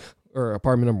building or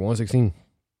apartment number 116.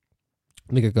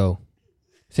 Nigga go,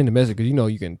 send a message because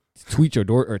you can tweet your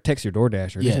door or text your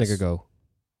DoorDasher. Yes. This nigga go,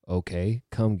 okay,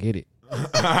 come get it,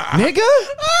 nigga.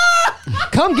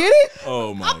 Come get it.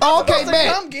 Oh my. Oh, okay, to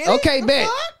bet. come get it? Okay, The bet.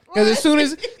 fuck?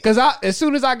 Because as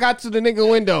soon as I got to the nigga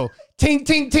window, tink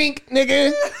tink tink,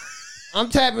 nigga, I'm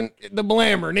tapping the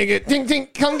blammer, nigga. Tink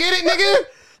tink, come get it, nigga.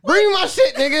 Bring me my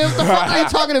shit, nigga. What the fuck are you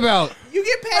talking about? You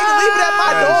get paid to leave it at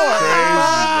my door.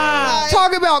 That's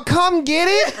Talk about come get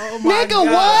it, nigga.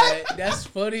 What? That's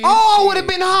funny. Oh, would have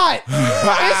been hot.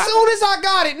 As soon as I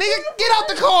got it, nigga, get out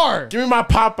the car. Give me my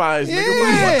Popeyes, nigga. What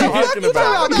are Yeah. you talking You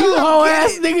about? talking You about hoe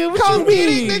ass nigga. What come you get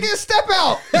mean? it, nigga. Step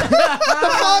out. The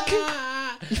fuck?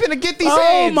 You finna get these Oh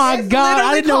heads. my It's God!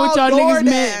 I didn't know what y'all literally niggas called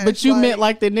meant, but you DoorDash, meant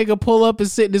like the nigga pull up and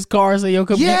sit in his car and say, "Yo,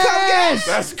 come get." Yes.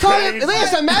 That's Tell crazy. him-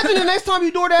 Listen, imagine the next time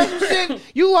you DoorDash some shit,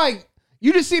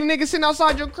 you just see the nigga sitting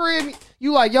outside your crib.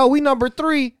 You like, yo, we number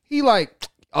 3. He like,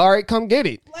 all right, come get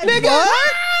it, Like, nigga.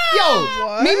 what? Yo,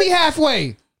 What? meet me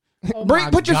halfway.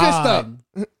 Put your fist up.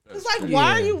 It's like,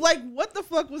 why are you like, what the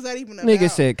fuck was that even about? Nigga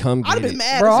said, come get I'd have it. been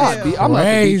mad Bro, as hell. I'm about to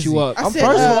beat Crazy. you up. I I'm said,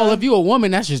 First of all, Uh, if you a woman,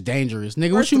 that's just dangerous,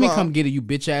 nigga. What first you of mean? all- Come get it, you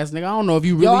bitch ass nigga. I don't know if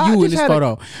you Yo, really I you in just this had a-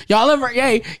 photo. Y'all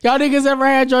niggas ever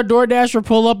had your DoorDasher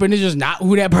pull up and it's just not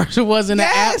who that person was in the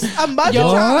Yes, app? a bunch of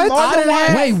Yo, times. What? More than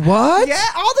once. Wait, what? Yeah,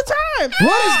 all the time.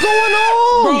 What is going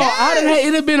on? Bro, Yes.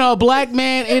 it'd have been a black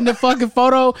man in the fucking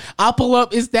photo. I pull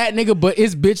up, it's that nigga, but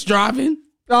it's bitch driving.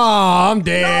 Oh, I'm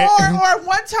dead. Or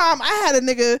one time I had a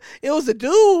nigga, it was a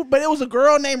dude, but it was a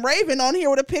girl named Raven on here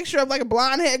with a picture of like a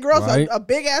blonde head girl, Right. so a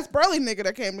big ass burly nigga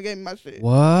that came and gave me my shit.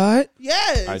 What?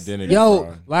 Yes. Identity Yo,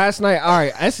 fraud. last night, all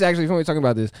right, this is actually funny talking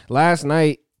about this. Last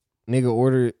night, nigga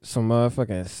ordered some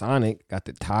motherfucking Sonic, got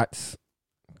the tots,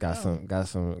 got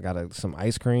some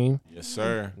ice cream. Yes,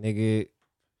 sir. Nigga,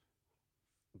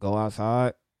 go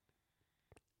outside.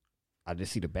 I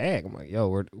just see the bag. I'm like, yo,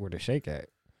 where the shake at?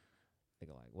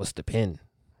 Nigga like, what's the pin?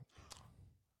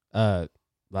 Blah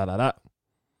blah blah.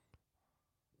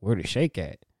 Where the shake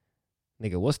at?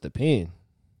 Nigga, what's the pin?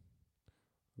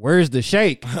 Where's the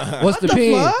shake? What's the the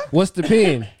pin? fuck? What's the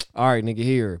pin? All right, nigga,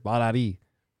 here. Blah blah dee.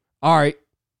 All right.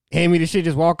 hand me the shit,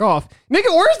 just walk off. Nigga,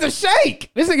 where's the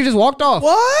shake? This nigga just walked off.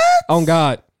 What? On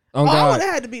God. On God. I would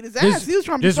have had to beat his ass. He was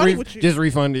trying to be funny with you. Just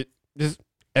refund it. Just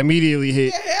immediately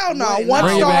hit. Yeah, hell no. Wait, One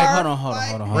bring star. it back.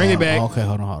 Hold on. Bring it back. Okay,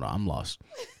 hold on. I'm lost.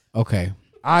 Okay.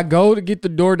 I go to get the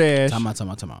DoorDash. Time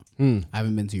out. I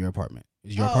haven't been to your apartment.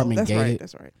 Is your apartment gated? Right,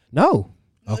 that's right. No.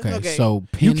 Okay, so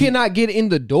you cannot get in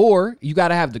the door. You got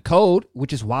to have the code,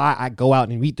 which is why I go out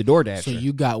and meet the DoorDash. So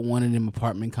you got one of them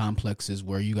apartment complexes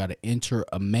where you got to enter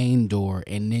a main door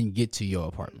and then get to your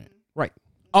apartment. Right.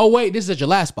 Oh wait, this is at your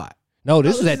last spot. No,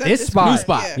 this is at this spot. New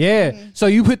spot. Yeah. Mm-hmm. So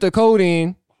you put the code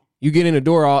in, you get in the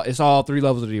door. It's all 3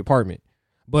 levels of the apartment,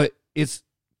 but it's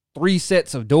 3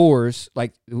 sets of doors.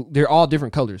 Like they're all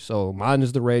different colors. So mine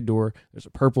is the red door. There's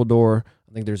a purple door.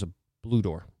 I think there's a blue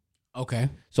door. Okay.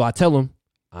 So I tell them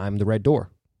I'm the red door.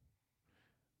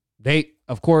 They,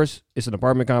 of course, it's an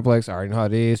apartment complex. I already know how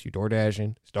it is. You're door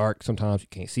dashing. It's dark. Sometimes you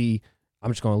can't see.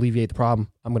 I'm just going to alleviate the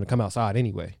problem. I'm going to come outside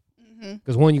anyway.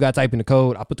 Because one, you got to type in the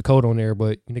code. I put the code on there,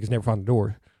 but you niggas never find the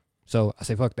door. So I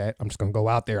say, fuck that. I'm just going to go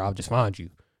out there. I'll just find you.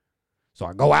 So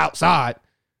I go outside,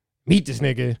 meet this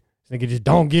nigga. This nigga just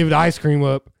don't give the ice cream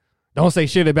up. Don't say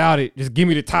shit about it. Just give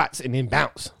me the tots and then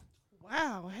bounce.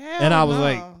 Wow. Hell And I was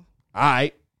like, all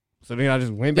right. So then I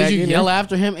just went back in. Did you yell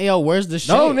after him? Yo, where's the shit?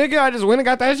 No, nigga, I just went and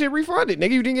got that shit refunded.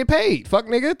 Nigga, you didn't get paid. Fuck,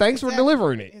 nigga. Thanks for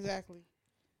delivering it. Exactly.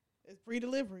 It's free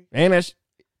delivery. And that's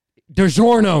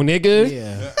DiGiorno, nigga.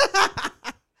 Yeah.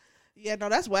 Yeah, no,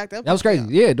 that's whacked up. That was crazy.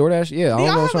 Yeah, DoorDash. Yeah, Do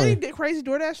y'all have any crazy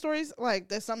DoorDash stories? Like,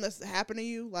 that's something that's happened to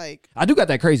you? Like, I do got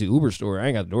that crazy Uber story. I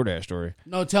ain't got the DoorDash story.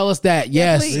 No, tell us that.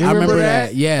 Yes, please. I remember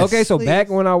that. Yes. Okay, so Please. back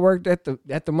when I worked at the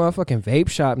motherfucking vape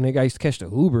shop, nigga, I used to catch the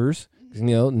Ubers. You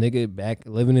know, nigga, back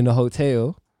living in the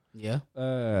hotel. Yeah.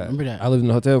 Remember that. I lived in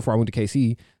the hotel before I went to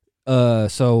KC.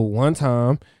 So one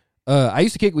time, I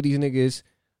used to kick with these niggas,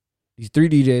 these 3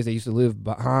 DJs that used to live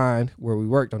behind where we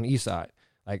worked on the east side,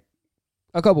 like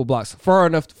a couple blocks,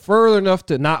 further enough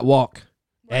to not walk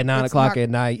at 9 o'clock at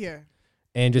night. Yeah.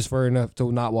 And just far enough to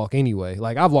not walk anyway.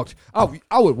 Like I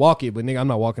would walk it, but nigga, I'm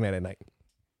not walking that at night.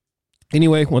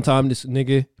 Anyway, one time this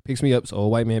nigga picks me up. So a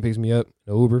white man picks me up,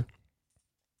 the Uber.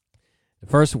 The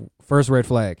first red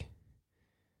flag.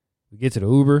 We get to the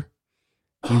Uber.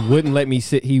 He wouldn't let me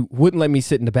sit. He wouldn't let me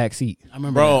sit in the back seat. I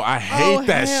remember. Bro, that. I hate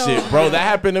that shit, bro. That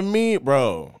happened to me,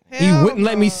 bro. He wouldn't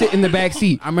let me sit in the back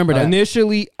seat. I remember that.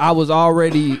 Initially, I was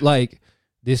already like,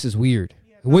 this is weird.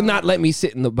 He would not let me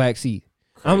sit in the back seat.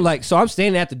 Crazy. I'm like, so I'm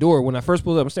standing at the door. When I first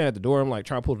pulled up, I'm standing at the door. I'm like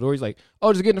trying to pull the door. He's like,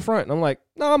 oh, just get in the front. And I'm like,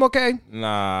 no, I'm okay.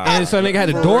 Nah. And so they got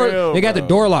the door. Real, they got the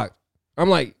door locked. I'm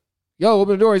like, yo,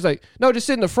 open the door. He's like, no, just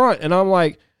sit in the front. And I'm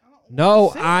like,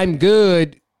 no, I'm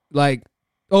good. Like,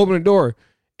 open the door.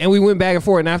 And we went back and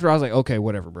forth. And after I was like, okay,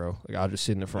 whatever, bro. Like, I'll just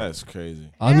sit in the front. That's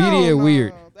crazy. Immediate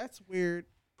weird. That's weird.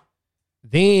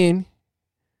 Then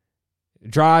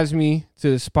drives me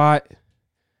to the spot.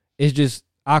 It's just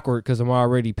awkward because I'm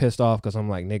already pissed off because I'm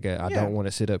like, nigga, I don't want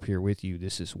to sit up here with you.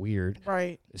 This is weird.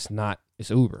 Right. It's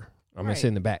Uber. I'm going to sit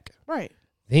in the back. Right.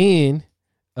 Then,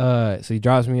 so he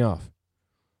drives me off.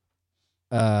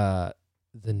 The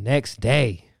next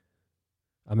day,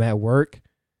 I'm at work.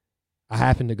 I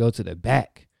happen to go to the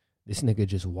back. This nigga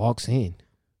just walks in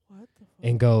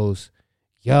and goes,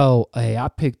 yo, hey, I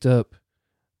picked up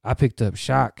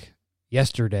Shock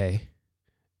yesterday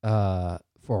for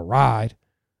a ride.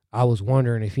 I was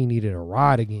wondering if he needed a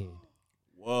ride again.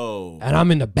 Whoa. And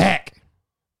I'm in the back.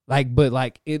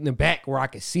 But in the back where I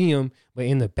could see him, but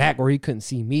in the back where he couldn't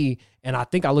see me. And I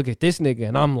think I look at this nigga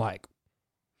and I'm like,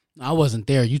 I wasn't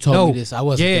there. You told me this. I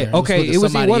wasn't there. Yeah, okay. It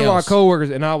was one of my coworkers,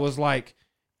 and I was like,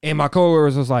 and my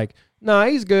coworkers was like, nah,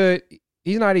 he's good.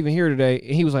 He's not even here today.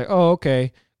 And he was like, oh,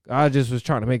 okay. I just was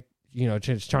trying to make,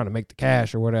 just trying to make the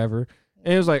cash or whatever.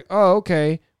 And it was like, oh,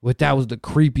 okay. But that was the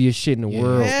creepiest shit in the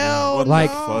world. Hell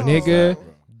like, no. nigga,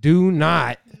 do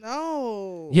not.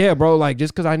 No. Yeah, bro. Like,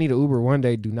 just because I need an Uber one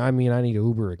day do not mean I need an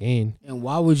Uber again. And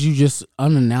why would you just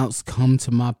unannounced come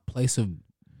to my place of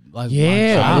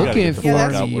looking for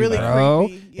that's me, really bro?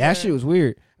 creepy. Yeah. That shit was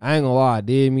weird. I ain't gonna lie. I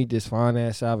did meet this fine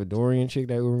ass Salvadorian chick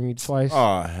that Ubered me twice.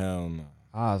 Oh, hell no.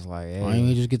 I was like, hey. Why didn't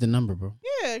we just get the number, bro?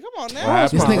 Yeah, come on now.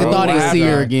 This nigga thought he'd see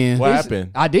her again. What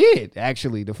happened? I did,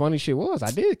 actually. The funny shit was,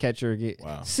 I did catch her again.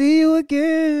 Wow. See you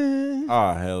again.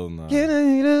 Oh, hell no. Can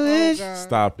I eat a wish?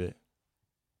 Stop it.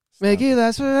 Make it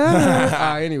last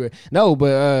forever. Anyway. No,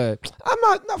 but I'm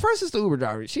not. No, first, it's the Uber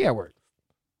driver. She at work.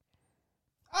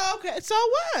 Oh, okay, so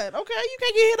what? Okay, you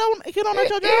can't get hit on at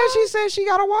your job. Yeah, she said she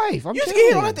got a wife. You used to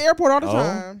get hit on at the airport all the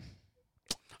time.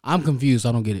 I'm confused.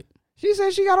 I don't get it. She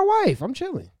said she got a wife. I'm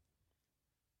chilling.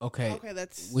 Okay. Okay,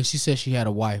 that's when she said she had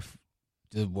a wife.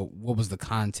 what was the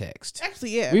context?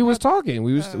 Actually, yeah. We was talking.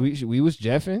 We was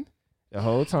Jeffin the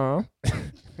whole time.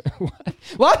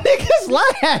 Why niggas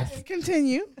laugh?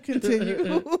 Continue.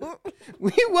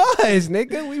 We was,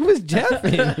 nigga. We was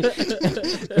Jeffin.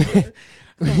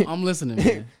 I'm listening,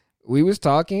 man. We was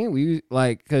talking. We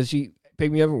like, cause she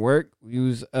picked me up at work. We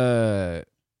was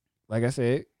like I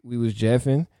said, we was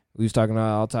Jeffin. We was talking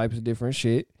about all types of different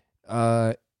shit.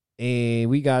 And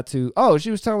we got to,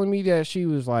 she was telling me that she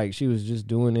was just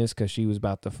doing this because she was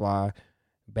about to fly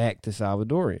back to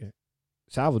Salvador.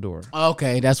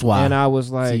 Okay, that's why. And I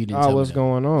was like, what's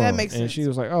going on? That makes sense. And she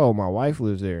was like, my wife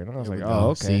lives there. And I was like,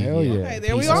 okay, See, hell yeah. Okay,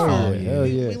 there we are. Hell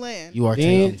yeah. We land. You are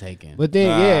taken. But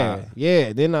then,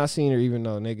 then I seen her even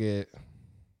though, nigga.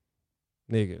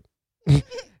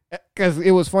 Because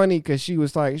it was funny because she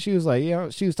was like, she was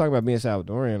talking about being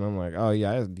Salvadorian. I'm like, oh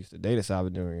yeah, I used to date a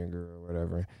Salvadorian girl or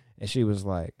whatever. And she was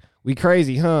like, we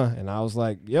crazy, huh? And I was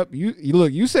like, yep, you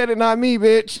look, you said it, not me,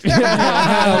 bitch.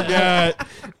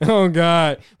 Oh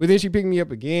God. But then she picked me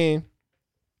up again.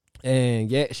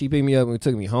 And she picked me up and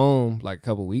took me home like a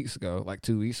couple weeks ago, like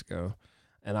 2 weeks ago.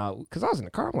 And cause I was in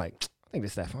the car, I'm like, I think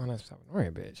this is that fine ass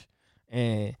Salvadorian bitch.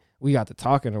 And we got to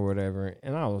talking or whatever.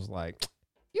 And I was like,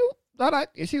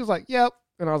 and she was like, yep.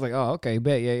 And I was like, oh, okay,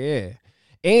 bet, yeah.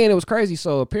 And it was crazy.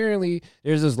 So apparently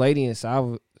there's this lady in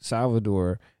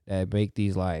Salvador that make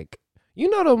these like, you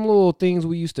know them little things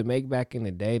we used to make back in the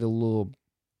day, the little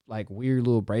like weird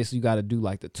little bracelets you got to do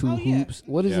like the two hoops.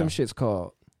 What is them shits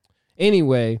called?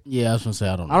 Anyway. Yeah, I was going to say,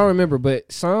 I don't know. I don't remember,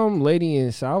 but some lady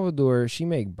in Salvador, she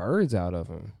make birds out of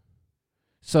them.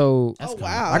 So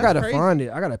wow, I got to find it.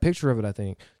 I got a picture of it, I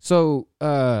think. So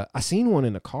I seen one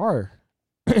in the car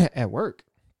at work.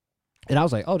 And I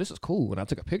was like, oh, this is cool. And I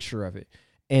took a picture of it.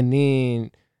 And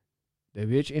then the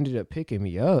bitch ended up picking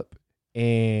me up.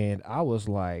 And I was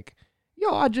like,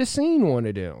 yo, I just seen one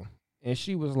of them. And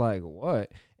she was like,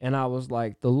 what? And I was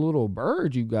like, the little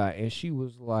bird you got. And she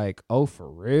was like, oh, for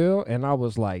real? And I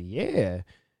was like, yeah.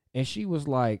 And she was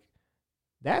like,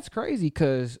 that's crazy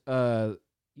because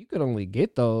you could only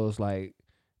get those like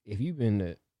if you've been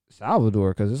to Salvador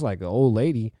because it's like an old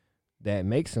lady that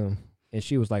makes them. And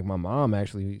she was like, my mom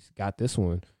actually got this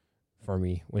one for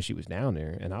me when she was down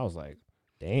there. And I was like,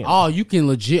 damn. Oh, you can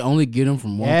legit only get them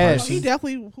from one person. He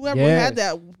definitely, whoever had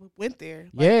that went there.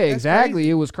 Like, yeah, exactly. Crazy.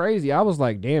 It was crazy. I was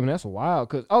like, damn, that's wild.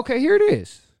 Cause okay, here it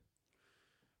is.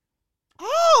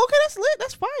 Oh, okay, that's lit.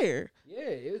 That's fire.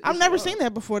 Yeah, I've never seen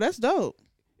that before. That's dope.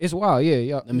 It's wild.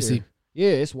 Yeah. Let me see.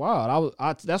 Yeah, it's wild.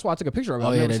 That's why I took a picture of it.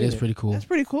 Oh yeah, that is pretty cool. That's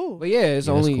pretty cool. But yeah, it's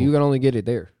only cool. You can only get it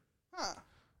there. Huh.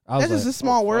 That's just a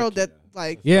small world that.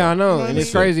 Like, yeah, I know, and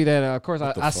it's crazy that of course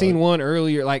I seen one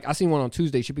earlier. Like I seen one on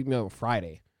Tuesday. She picked me up on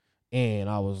Friday, and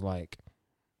I was like,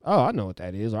 "Oh, I know what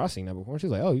that is." Or I seen that before.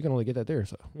 She's like, "Oh, you can only get that there."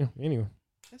 So yeah. Anyway,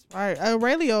 that's right.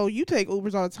 Raylio, you take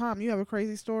Ubers all the time. You have a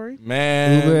crazy story,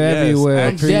 man. Uber everywhere.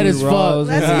 I'm dead as fuck.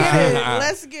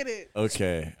 Let's get it.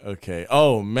 Okay.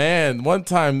 Oh man, one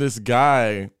time this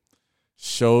guy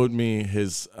showed me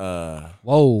his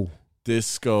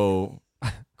disco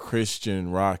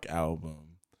Christian rock album.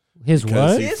 His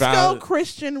what? Disco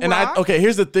Christian rock. And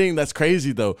here's the thing that's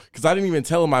crazy though, because I didn't even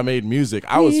tell him I made music.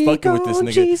 I was fucking with this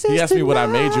nigga. Jesus he asked me what I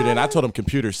majored in. I told him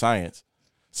computer science.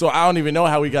 So I don't even know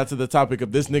how we got to the topic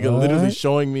of this nigga literally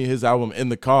showing me his album in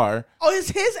the car. Oh, it's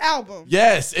his album.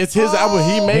 Yes, it's his album.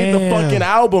 He made the fucking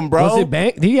album, bro. Was it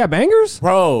did he have bangers?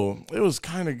 Bro, it was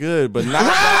kind of good, but not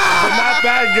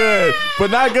that good. But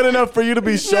not good enough for you to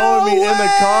be showing me in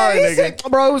the car,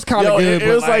 nigga. Bro, it was kind of good.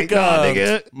 It was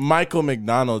like Michael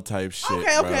McDonald type shit.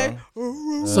 Okay.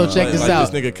 So check this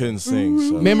out. This nigga couldn't sing.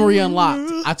 So. Memory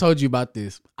unlocked. I told you about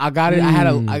this. I got it. I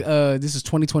had this is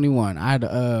 2021. I had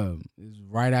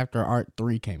right after Art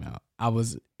 3 came out. I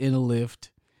was in a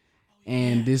lift,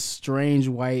 and this strange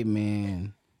white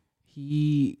man,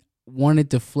 he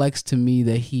wanted to flex to me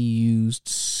that he used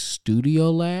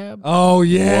Studio Lab. Oh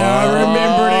yeah, I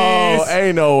remember this.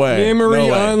 Ain't no way. Memory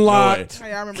unlocked.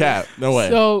 No way. Cap, no way.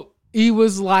 So he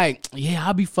was like, "Yeah,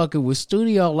 I'll be fucking with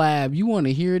Studio Lab. You want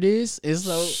to hear this?" And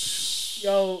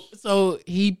so, so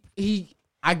I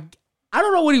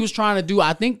don't know what he was trying to do.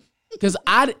 I think. Because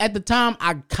at the time,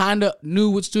 I kind of knew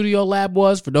what Studio Lab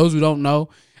was. For those who don't know,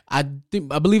 I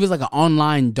believe it's like an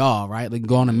online DAW, right? Like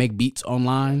go on and make beats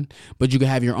online, but you can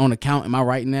have your own account. Am I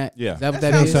right in that? Yeah. Is that what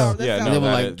that is? Yeah, no,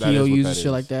 like Keto uses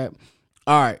shit like that.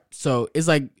 All right. So it's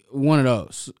like one of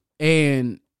those.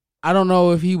 And I don't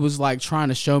know if he was like trying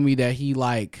to show me that he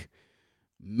like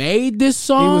made this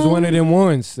song. He was one of them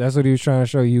ones. That's what he was trying to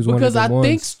show you. Because I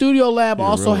think Studio Lab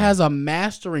also has a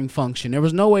mastering function. There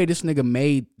was no way this nigga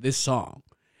made this song.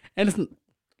 And I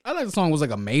don't think the song was like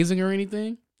amazing or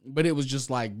anything. but it was just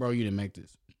like, bro, you didn't make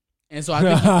this. And so I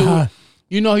think he threw it.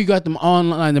 You know, he got them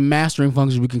online, the mastering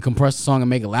functions. We can compress the song and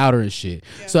make it louder and shit.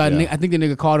 Yeah. So I think the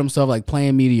nigga called himself like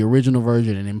playing me the original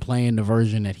version and then playing the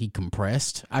version that he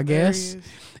compressed, I guess.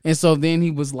 And so then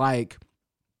he was like,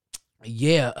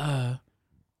 yeah,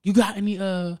 you got any,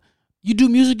 you do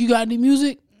music? You got any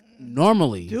music?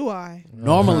 Normally. Do I?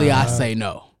 Normally I say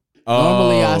no.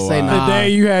 Normally I say nah. Today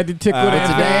you had to tickle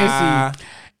that today.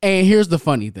 And here's the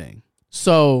funny thing.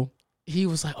 So he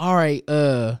was like, all right,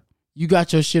 you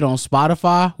got your shit on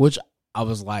Spotify, which I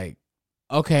was like,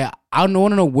 okay, I don't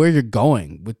want to know where you're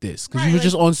going with this because you were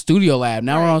just on Studio Lab.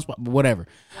 Now we're on whatever.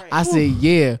 Right. I said,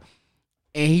 yeah.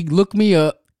 And he looked me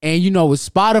up. And you know, with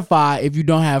Spotify, if you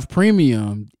don't have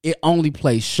premium, it only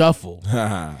plays shuffle.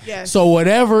 Yes. So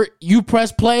whatever you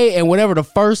press play and whatever the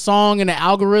first song in the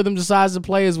algorithm decides to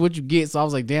play is what you get. So I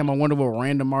was like, damn, I wonder what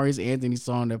random Maurice Anthony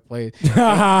song that played.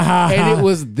 And it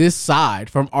was This Side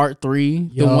from Art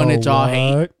 3, the one that y'all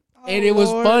hate. And it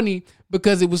was funny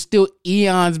because it was still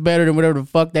eons better than whatever the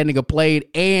fuck that nigga played.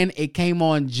 And it came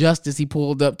on just as he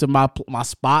pulled up to my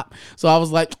spot. So I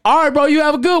was like, all right, bro, you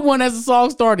have a good one as the song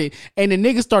started. And the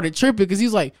nigga started tripping because he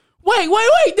was like, wait,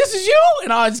 this is you?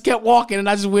 And I just kept walking and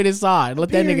I just went inside. Let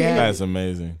that nigga have it. That's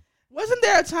amazing. Wasn't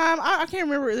there a time, I can't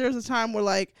remember, there was a time where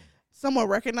like someone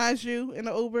recognized you in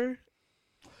the Uber?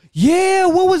 Yeah,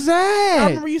 what was that? I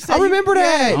remember you said. I remember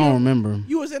that. I don't remember.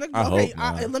 You was in a.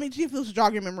 Let me see if this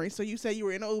jog your memory. So you said you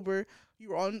were in an Uber. You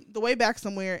were on the way back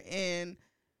somewhere, and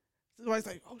somebody's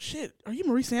like, "Oh shit, are you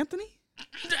Maurice Anthony?"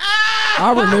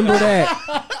 I remember that.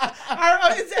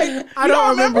 I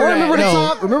don't remember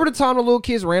that. Remember the time the little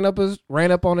kids ran up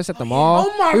on us at the mall?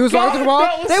 Oh my we was walking through the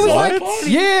mall. They was like,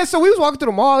 yeah. So we was walking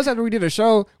through the mall. This after we did a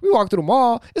show. We walked through the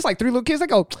mall. It's like 3 little kids. They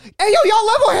go, "Hey, yo, y'all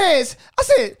level heads." I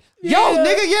said, "Yo,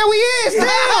 nigga, yeah, we is."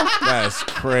 Damn. That's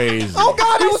crazy. Oh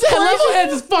God, it was crazy. Level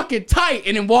heads is fucking tight,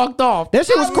 and then walked off. That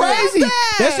shit was crazy.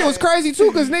 That shit was crazy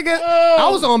too, cause nigga, I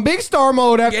was on big star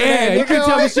mode after that. You could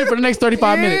tell me shit for the next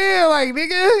 35 minutes. Yeah, like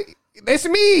nigga. It's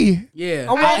me. Yeah,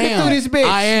 I'm walking through this bitch.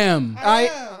 I am. I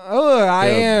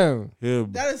am.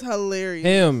 Him. That is hilarious.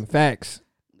 Him. Facts.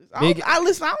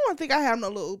 Listen. I don't think I have no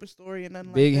little Uber story or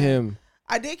nothing big like that. Him.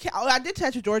 I did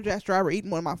catch a DoorDash driver eating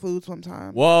one of my foods one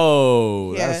time.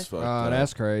 Whoa, Yeah. that's fucked up.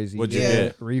 That's crazy. What'd you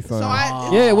get? Refund.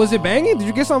 So was it banging? Did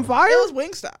you get something fire? It was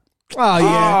Wingstop. Oh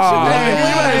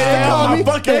yeah.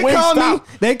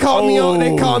 They called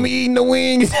me eating the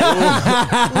wings.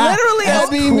 Literally, that'd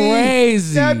be crazy.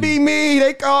 Me. That'd be me.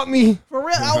 They caught me. For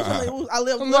real, I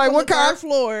live I'm like, on what the kind? third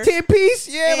floor. 10-piece?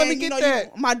 Yeah, And, let me get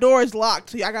that. my door is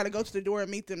locked, so I got to go to the door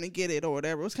and meet them to get it or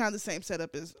whatever. It was kind of the same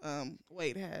setup as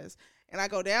Wade has. And I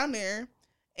go down there,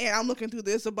 and I'm looking through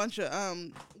this a bunch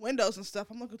of windows and stuff.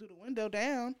 I'm looking through the window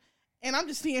down, and I'm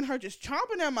just seeing her just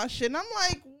chomping at my shit, and I'm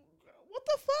like, what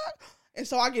the fuck? And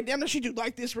so I get down there, she do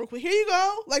like this real quick. Here you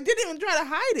go. Like, didn't even try to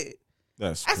hide it.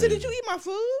 That's I said, did you eat my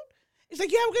food? It's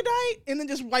like, yeah, have a good night. And then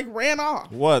just like ran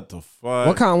off. What the fuck?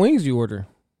 What kind of wings you order?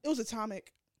 It was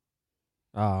Atomic.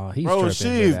 Oh, he's tripping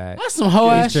for that. That's some hoe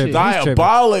ass shit.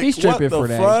 Diabolic. He's tripping for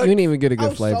that. Fuck? You didn't even get a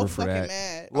good flavor so for that.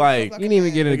 Mad. Like, you didn't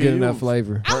even get a good enough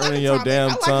flavor. Burning your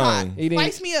damn tongue.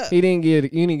 Spice me up. You didn't get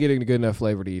a good enough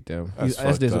flavor to eat them.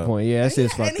 That's disappointing. Yeah, that's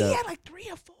just fucked up. And he had like 3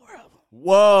 or 4 of them.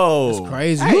 Whoa. That's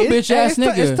crazy. You a bitch ass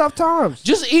nigga. It's tough times.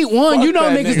 Just eat one. Fuck you know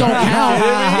niggas don't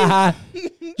count.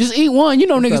 Just eat one. You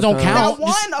know niggas don't count. Got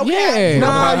one? Okay. Yeah.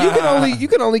 Nah, you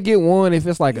can only get one if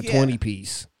it's like a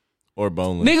 20-piece. Or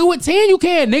boneless. Nigga, with 10 you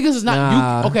can. Niggas is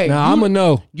not. I'm a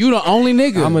no. You the only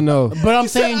nigga. I'm a no. But I'm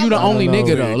saying you the only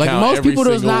nigga though. Like most people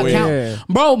does not count. Yeah.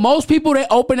 Bro, most people they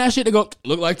open that shit, they go,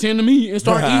 look like 10 to me and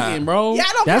start eating, bro. Yeah,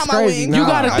 I don't That's count my crazy. wings. You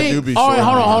gotta think. All right,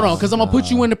 hold on. Because I'm gonna put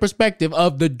you in the perspective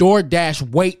of the DoorDash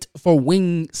wait for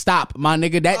Wingstop, my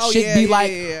nigga. That shit be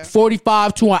like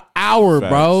 45 to an hour,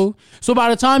 bro. So by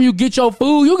the time you get your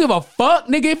food, you give a fuck,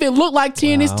 nigga. If it look like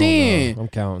 10, it's 10. I'm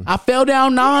counting. I fell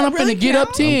down 9. I'm finna get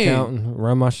up 10. I'm counting.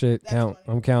 Run my shit. Count.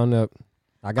 I'm counting up.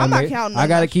 I'm not counting. I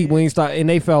gotta keep Wingstop, and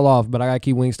they fell off, but I gotta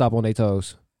keep Wingstop on their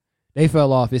toes. They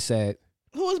fell off. It's sad.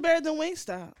 Who was better than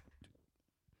Wingstop?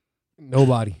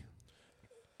 Nobody.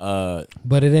 But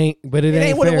it ain't. But it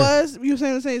ain't what fair. it was. You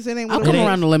saying it ain't what I'll it come was.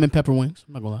 around the lemon pepper wings.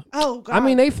 I'm not gonna lie. Oh God. I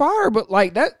mean, they fire, but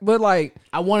like that. But like,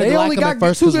 I wanted they to only like them got at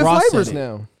first two because good Ross flavors said it.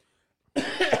 now.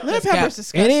 lemon pepper's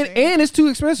disgusting. And it's too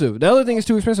expensive. The other thing is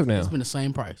too expensive now. It's been the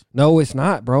same price. No, it's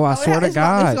not, bro. I swear to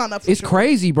God, it's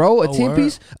crazy, bro. A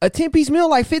 10-piece meal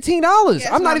like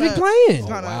 $15. I'm not even playing. Oh,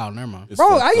 wow, never mind.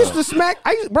 Bro, I used to smack.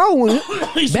 Back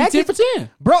 10 for 10.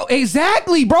 Bro,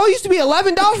 exactly, bro. It used to be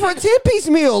 $11 for a 10-piece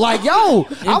meal. Like, yo,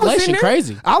 I was in there.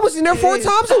 Crazy. I was in there 4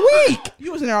 times a week.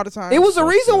 You was in there all the time. It was the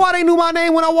reason why they knew my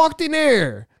name when I walked in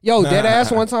there. Yo, dead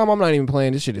ass one time, I'm not even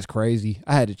playing. This shit is crazy.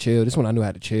 I had to chill. This one I knew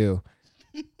how to chill.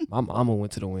 My mama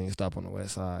went to the Wingstop on the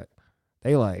west side.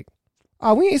 They like,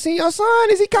 oh, we ain't seen your son.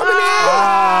 Is he coming in?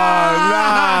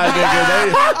 Nah,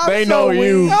 nigga. They know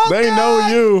you. They know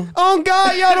you. On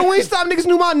God, yo, the Wingstop niggas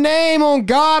knew my name. On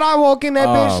God, I walk in that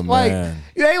bitch like,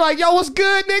 they like, yo, what's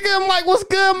good, nigga? I'm like, what's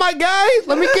good, my guy?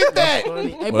 Let me get that.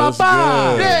 Hey,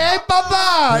 Papa. Yeah, hey,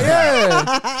 Papa.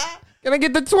 Yeah. Can I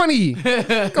get the 20?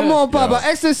 Come on, Papa.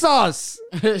 Extra sauce.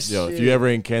 Yo, if you ever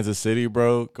in Kansas City,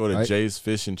 bro, go to Jay's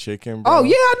Fish and Chicken, bro. Oh,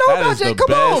 yeah, I know about Jay.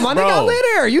 Come on, my nigga, I live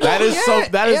there. You know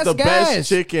that is the best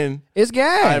chicken it's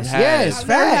gas. I've had. Yes,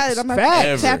 facts.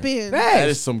 Facts. Tap in. Facts. That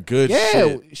is some good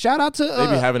shit. Shout out to they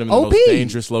be having them in the most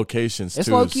dangerous locations, it's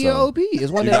too. It's low-key OP.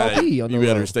 It's one that OP. You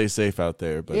better stay safe out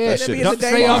there. But that shit is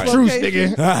stay off truce,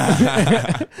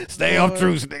 nigga. Stay off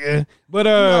truce, nigga. But,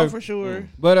 no, for sure.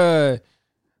 But,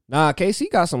 nah, KC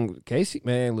got some. KC,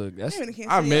 man, look, that's.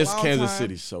 I miss Kansas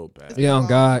City so bad. Yeah, on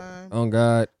God. On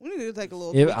God. We need to take a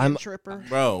little tripper.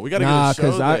 Bro, we got to get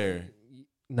a show there.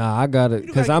 I got it.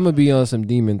 Because I'm going to be on some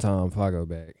demon time if I go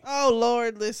back. Oh,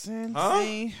 Lord, listen.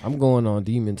 Huh? I'm going on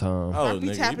demon time. Oh,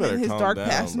 nigga, tapping you better in his calm dark down,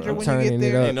 passenger bro. when you get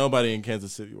there. Ain't nobody in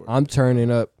Kansas City working. I'm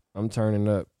turning up.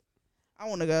 I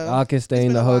want to go. I can stay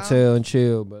in the hotel and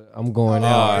chill, but I'm going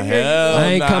out. Hell I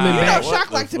ain't coming back.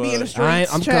 Shock like to be in the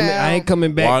streets. I ain't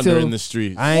coming back Wander till in the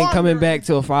streets. I ain't coming back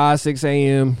till 5-6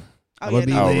 a.m. Oh, yeah,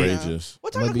 be outrageous.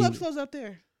 What time the club close up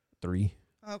there? 3.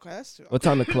 Okay, that's true. What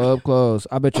time the club close?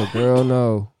 I bet your girl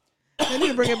know. They need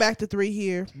to bring it back to 3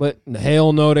 here. But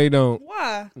hell no, they don't.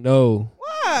 Why? No.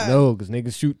 Why? No, because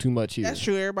niggas shoot too much here. That's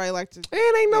true. Everybody like to.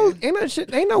 And ain't no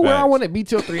shit. Ain't nowhere I want to be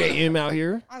till 3 a.m. out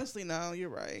here. Honestly, no, you're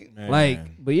right.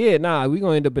 Man. But yeah, nah, we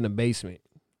gonna end up in the basement.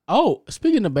 Oh,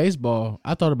 speaking of baseball,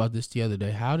 I thought about this the other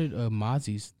day. How did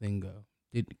Mozzie's thing go?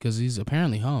 Because he's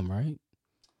apparently home, right?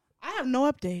 I have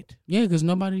no update. Yeah, because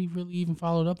nobody really even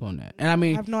followed up on that. And I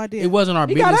mean, I have no idea. It wasn't our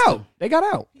He business. got out. They got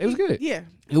out. It was good. Yeah.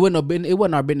 It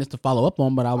wasn't our business to follow up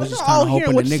on, but I was just kind of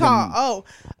hoping the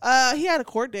nigga. He had a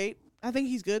court date. I think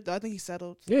he's good though. I think he's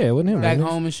settled. Yeah, it wasn't him. Back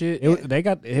home and shit. They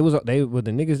with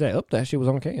the niggas that upped that shit was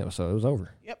on cam, so it was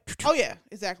over. Yep. Oh yeah,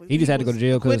 exactly. He just had to go to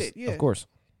jail because, of course.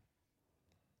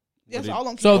 Yes, all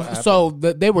on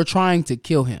they were trying to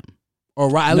kill him,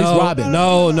 or at least rob him.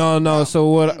 No. So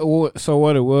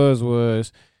what it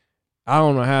was. I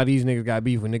don't know how these niggas got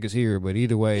beef with niggas here, but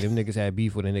either way, them niggas had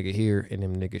beef with a nigga here, and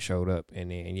them niggas showed up,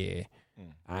 and then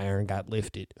iron got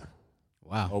lifted.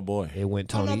 Wow. Oh boy. It went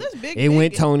Tony. It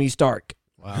went Tony Stark.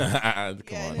 Wow.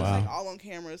 Come on. It's like all on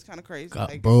camera. It's kind of crazy.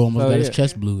 God, bro almost got his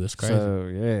chest blue. That's crazy.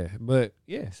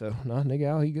 So nah, nigga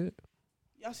out, he good.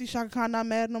 Y'all see Shaka Khan not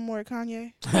mad no more at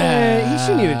Kanye? He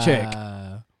should need a check.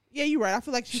 Yeah, you're right. I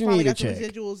feel like she finally got the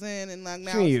residuals in, and like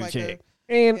now it's like check.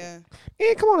 And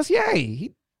come on,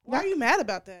 why are you mad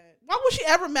about that? Why was she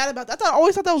ever mad about that? I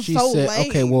always thought that was lame.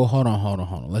 Okay, well, hold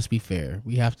on. Let's be fair.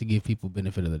 We have to give people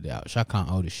benefit of the doubt. Shaka Khan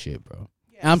old as shit, bro.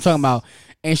 Yes. And I'm talking about,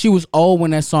 and she was old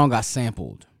when that song got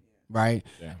sampled, right?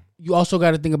 Yeah. You also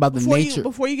got to think about the nature.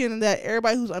 Before you get into that,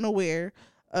 everybody who's unaware,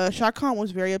 Shaka Khan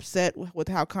was very upset with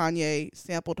how Kanye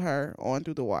sampled her on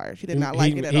Through the Wire. She did not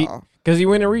like it at all. Because he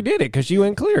went and redid it because she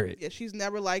wouldn't clear it. Yeah, she's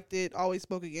never liked it. Always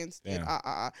spoke against it.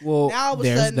 Well, now all of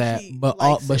a sudden that.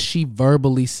 But she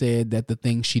verbally said that the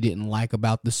thing she didn't like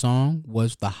about the song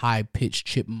was the high pitched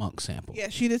chipmunk sample. Yeah,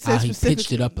 she did say specifically. He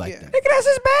pitched it up like that. Nigga, that's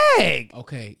his bag.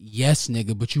 Okay, yes,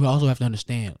 nigga, but you also have to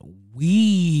understand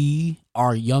we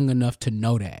are young enough to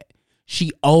know that.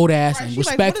 She old ass and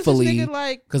respectfully,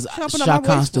 because Shaka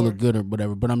Khan still look good or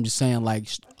whatever. But I'm just saying, like,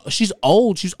 she's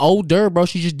old. She's older, bro.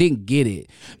 She just didn't get it.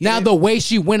 Yeah. Now the way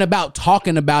she went about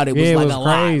talking about it was like a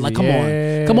lot. Like,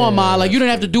 come on, ma. Like, you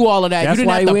didn't have to do all of that. You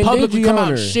didn't have to publicly come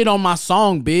out shit on my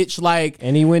song, bitch. Like,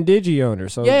 and he went digi on her.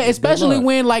 So yeah, especially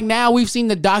when like now we've seen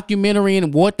the documentary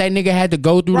and what that nigga had to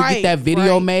go through to get that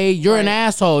video made. You're an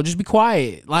asshole. Just be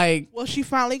quiet. Like, well, she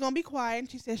finally gonna be quiet.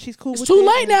 And she said she's cool. It's too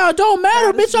late now. It don't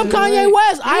matter, bitch. I'm Kanye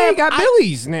West. I ain't got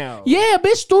Billy's now. Yeah,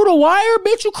 bitch, Through the Wire,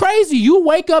 bitch, you crazy. You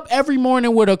wake up every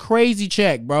morning with a crazy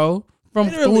check, bro, from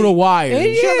Through the Wire.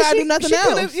 And she don't gotta do nothing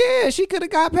else. She could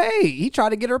have got paid. He tried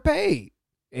to get her paid,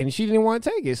 and she didn't want to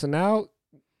take it. So now,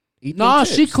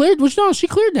 she cleared. She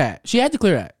cleared that. She had to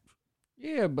clear that.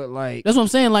 Yeah, but like that's what I'm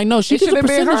saying. Like, no, she should have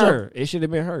been her. It should have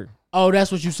been her. Oh,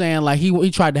 that's what you saying. Like he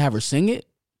tried to have her sing it.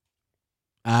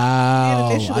 Oh,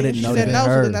 I didn't know that. No,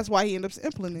 so then that's why he ended up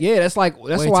implementing. Yeah, that's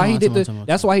why he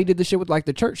did the shit with like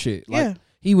the church shit. Like, yeah,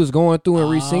 he was going through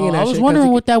and re-singing that shit. I was wondering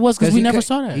what that was because we never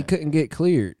saw that. He couldn't get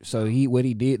cleared, so what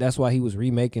he did. That's why he was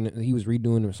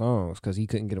redoing them songs because he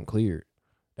couldn't get them cleared.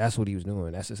 That's what he was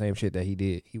doing. That's the same shit that he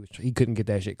did. He couldn't get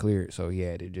that shit cleared, so he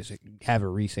had to just have it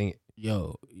re-synced.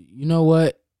 Yo, you know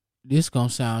what? This gonna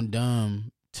sound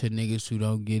dumb to niggas who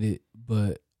don't get it,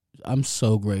 but I'm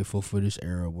so grateful for this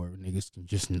era where niggas can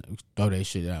just throw that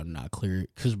shit out and not clear it.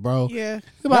 Cause bro,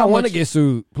 I want to get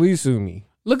sued. Please sue me.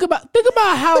 Think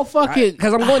about how fucking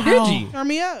because I'm going digi. Turn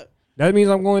me up. That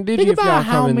means I'm going digi. Think about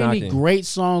how many knocking. great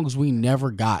songs we never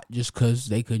got just because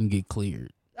they couldn't get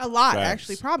cleared. A lot,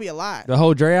 actually, probably a lot. The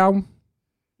whole Dre album.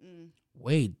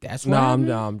 Wait, that's no.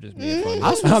 what I'm just being funny. I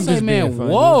was gonna say, man,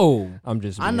 whoa. I'm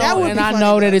just. I know, and I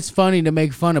know that it's funny to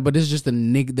make fun of, but it's just the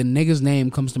nigga's name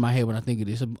comes to my head when I think of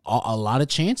this. A lot of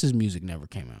Chance's music never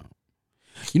came out.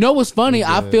 You know what's funny?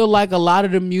 I feel like a lot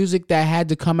of the music that had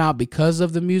to come out because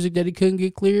of the music that he couldn't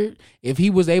get cleared, if he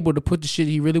was able to put the shit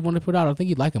he really wanted to put out, I think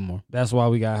he'd like him more. That's why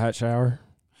we got Hot Shower.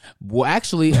 Well,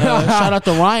 actually, shout out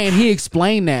to Ryan. He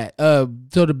explained that.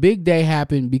 So the big day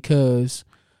happened because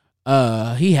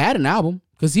he had an album.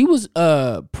 Because he was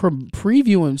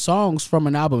previewing songs from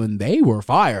an album, and they were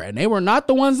fire, and they were not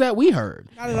the ones that we heard.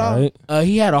 Not at all. Right.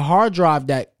 He had a hard drive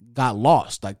that got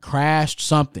lost, like crashed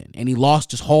something, and he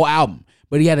lost his whole album.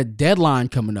 But he had a deadline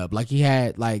coming up. Like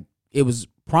it was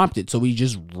prompted, so he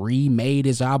just remade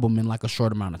his album in like a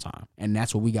short amount of time, and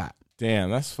that's what we got.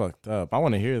 Damn, that's fucked up. I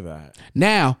want to hear that.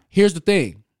 Now, here's the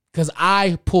thing. Because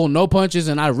I pull no punches,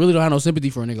 and I really don't have no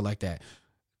sympathy for a nigga like that.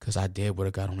 Because I did would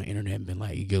have got on the internet and been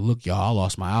like, look, y'all, I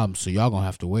lost my album, so y'all gonna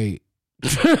have to wait.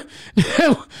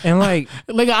 And like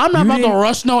I'm not about to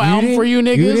rush no album for you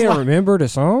niggas. You didn't like, remember the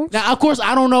songs? Now, of course,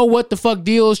 I don't know what the fuck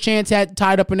deals Chance had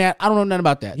tied up in that. I don't know nothing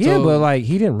about that. Yeah, so, but like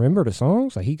he didn't remember the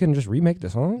songs. Like he couldn't just remake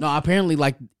the songs. No, apparently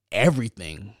like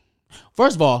everything.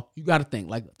 First of all, you got to think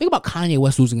about Kanye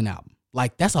West losing an album.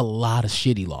 Like that's a lot of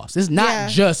shit he lost. It's not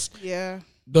just the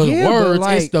words,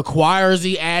 it's the choirs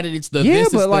he added. It's the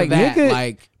this, it's like, the that.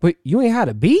 Nigga, but you ain't had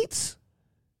the beats.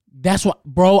 That's what,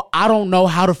 bro. I don't know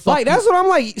how to fuck. Like that's what I'm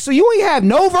like. So you ain't have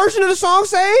no version of the song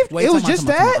saved? It was just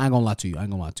that. I ain't gonna lie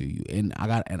to you. And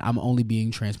I'm only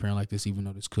being transparent like this, even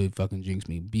though this could fucking jinx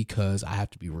me, because I have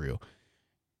to be real.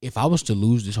 If I was to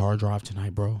lose this hard drive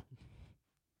tonight, bro,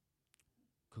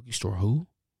 cookie store who?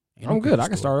 I'm good. I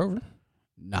can start over.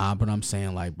 Nah, but I'm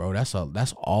saying like, bro, that's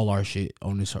all our shit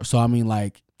on this. So I mean,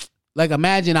 like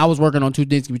imagine I was working on two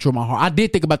things to be true. My heart. I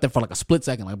did think about that for like a split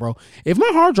second. Like, bro, if my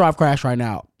hard drive crashed right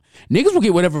now, niggas will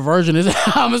get whatever version is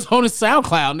on his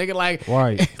SoundCloud, nigga. Like,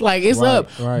 right, like it's up.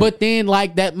 Right. But then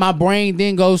like that, my brain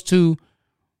then goes to,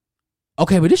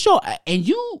 okay, but this show and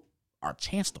you are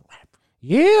Chance the Rapper.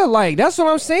 Yeah, like that's what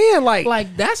I'm saying. Like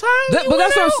that's how. But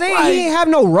that's what I'm saying. Like, he didn't have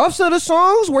no roughs of the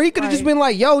songs where he could have just been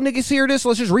like, "Yo, niggas, hear this.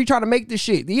 Let's just retry to make this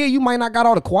shit." Yeah, you might not got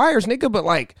all the choirs, nigga, but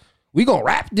like we gonna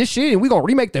rap this shit and we gonna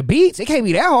remake the beats. It can't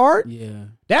be that hard. Yeah,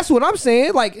 that's what I'm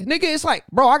saying. Like, nigga, it's like,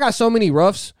 bro, I got so many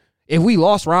roughs. If we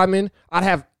lost Rodman, I'd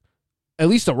have at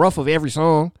least a rough of every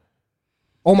song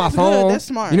on my phone. That's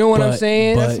smart. You know what I'm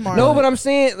saying? That's smart. No, but I'm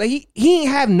saying like he ain't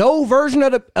have no version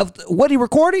of what he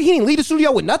recorded. He didn't leave the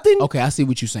studio with nothing. Okay, I see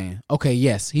what you're saying. Okay,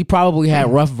 yes, he probably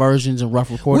had rough versions and rough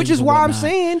recordings, which is why I'm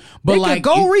saying, but they like, could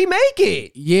go remake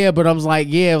it. Yeah, but I'm like,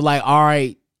 all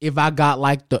right. If I got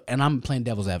like and I'm playing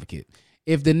devil's advocate.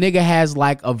 If the nigga has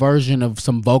like a version of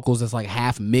some vocals that's like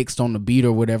half mixed on the beat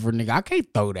or whatever, nigga, I can't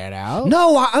throw that out.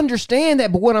 No, I understand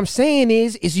that, but what I'm saying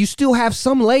is you still have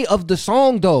some lay of the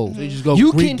song though. So you just go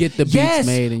get the beats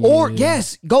made, and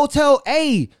go tell,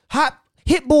 hey,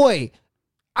 Hit Boy,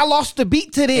 I lost the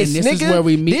beat to this. And this nigga. is where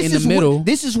we meet in the middle.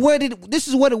 This is what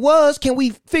it was. Can we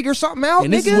figure something out?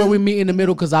 And this nigga? is where we meet in the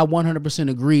middle because I 100%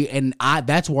 agree. And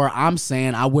that's where I'm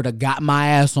saying I would have got my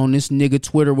ass on this nigga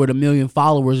Twitter with 1 million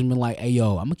followers and been like, hey,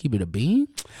 yo, I'm going to keep it a bean.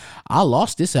 I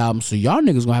lost this album, so y'all niggas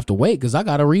going to have to wait because I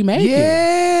got to remake it.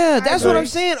 Yeah, that's what I'm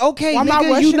saying. Okay,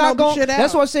 nigga, you not going.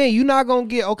 That's what I'm saying. You not going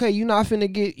to get. Okay, you not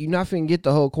finna get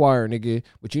the whole choir, nigga.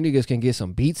 But you niggas can get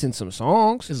some beats and some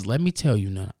songs. Just let me tell you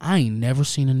now, I ain't never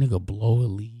seen a nigga blow a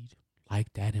lead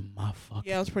like that in my fucking.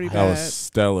 Yeah, it was pretty bad. That was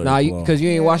stellar. Nah, because you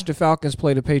ain't watched the Falcons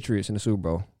play the Patriots in the Super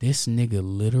Bowl. This nigga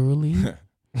literally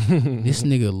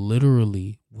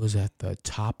was at the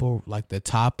top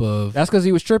of That's because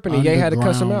he was tripping and Ye had to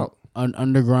cuss him out. An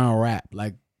underground rap,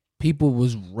 like people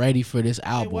was ready for this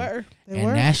album. They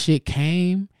were. That shit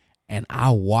came, and I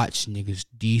watched niggas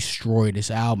destroy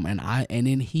this album, and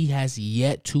then he has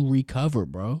yet to recover,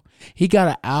 bro. He got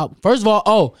an album. First of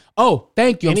all,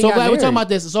 thank you. I'm so glad we're talking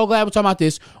about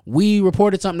this. We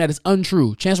reported something that is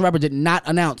untrue. Chance the Rapper did not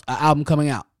announce an album coming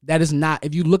out. That is not.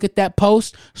 If you look at that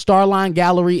post, Starline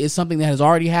Gallery is something that has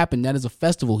already happened. That is a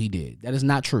festival he did. That is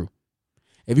not true.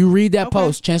 If you read that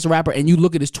post, Chance the Rapper, and you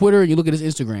look at his Twitter and you look at his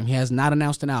Instagram, he has not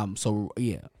announced an album. So,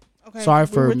 yeah. Okay, sorry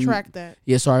for retract that.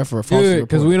 Yeah, sorry for false. Good,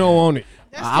 because we don't want it.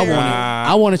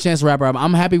 I want a Chance the Rapper album.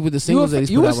 I'm happy with the singles that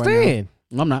he's put out right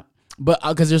now. I'm not, but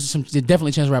because there's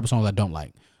definitely Chance the Rapper songs I don't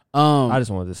like. I just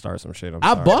wanted to start some shit.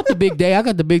 I bought the Big Day. I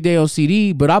got the Big Day on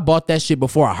CD, but I bought that shit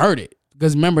before I heard it.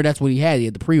 Because remember, that's what he had. He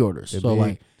had the pre-orders.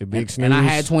 The big and I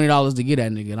had $20 to get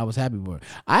that nigga, and I was happy for it.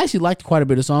 I actually liked quite a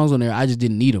bit of songs on there. I just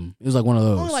didn't need them. It was like one of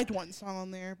those. I only liked one song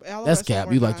on there. But that's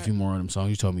cap. You liked a few more of them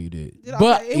songs. You told me you did.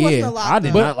 But it wasn't a lot. I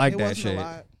did not like that shit.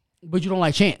 But you don't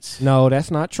like Chance. No, that's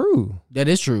not true. That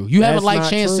is true. You haven't liked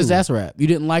Chance since Ass Rap. You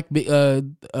didn't like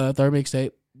Third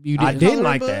Mixtape. I didn't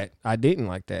like that. I didn't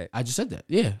like that. I just said that.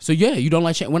 Yeah. So yeah, you don't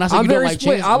like Chance. When I say you don't like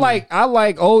Chance, I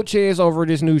like old Chance over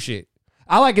this new shit.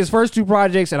 I like his first two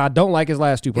projects, and I don't like his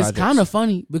last two projects. It's kind of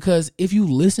funny because if you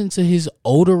listen to his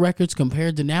older records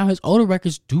compared to now, his older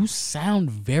records do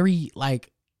sound very like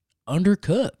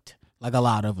undercooked, like a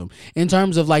lot of them. In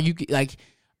terms of I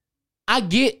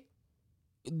get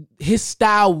his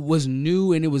style was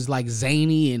new and it was like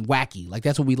zany and wacky. Like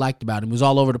that's what we liked about him. It was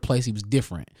all over the place. He was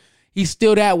different. He's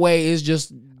still that way. It's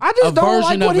just I just don't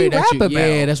like what he rap about.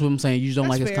 Yeah, that's what I'm saying. You just don't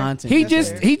like his content. He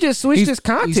just switched his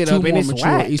content up and it's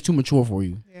whack. He's too mature for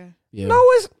you. Yeah. No,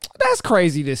 that's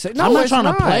crazy to say. No, I'm not trying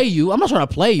to play you. I'm not trying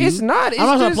to play you. It's not. I'm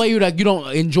not trying to play you that you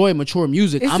don't enjoy mature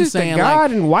music. It's I'm just saying the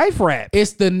God and wife rap.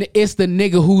 It's the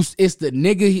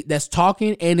nigga that's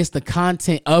talking, and it's the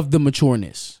content of the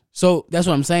matureness. So that's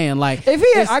what I'm saying. Like, if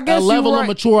he, I guess a level of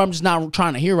mature, I'm just not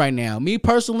trying to hear right now. Me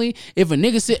personally, if a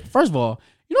nigga first of all,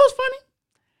 you know what's funny?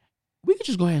 We could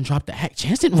just go ahead and drop the hack.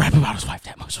 Chance didn't rap about his wife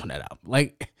that much on that album.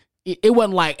 Like, it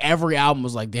wasn't like every album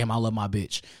was like, damn, I love my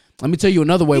bitch. Let me tell you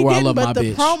another way where I love my bitch. But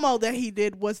the promo that he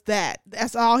did was that.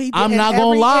 That's all he did. I'm not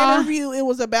gonna lie. Interview, it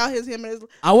was about him and his.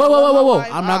 Whoa.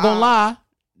 I'm not gonna lie.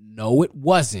 No, it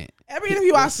wasn't. Every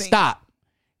interview I've seen. Stop.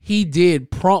 He did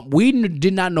we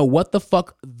did not know what the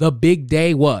fuck the Big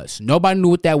Day was. Nobody knew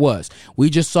what that was. We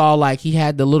just saw like he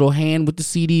had the little hand with the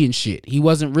CD and shit. He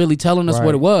wasn't really telling us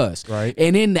what it was. Right.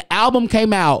 And then the album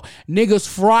came out. Niggas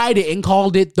fried it and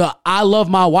called it the I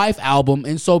Love My Wife album.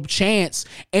 And so Chance,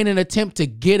 in an attempt to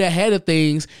get ahead of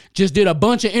things, just did a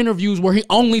bunch of interviews where he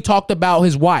only talked about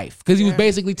his wife. Because he was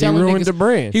basically telling niggas the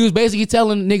brand. He was basically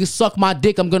telling niggas, suck my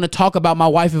dick. I'm gonna talk about my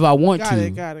wife if I want to.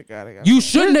 Got it. You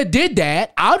shouldn't have did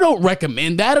that. I don't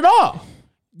recommend that at all.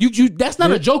 You that's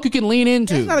not a joke you can lean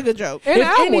into. That's not a good joke. If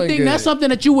anything, that's something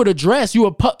that you would address.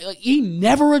 He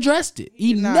never addressed it.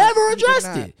 He never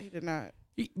addressed it. He did not.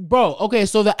 Bro, okay,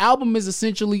 so the album is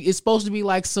essentially, it's supposed to be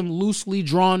like some loosely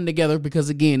drawn together, because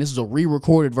again, this is a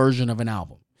re-recorded version of an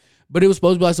album. But it was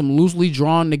supposed to be like some loosely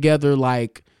drawn together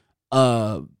like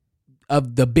of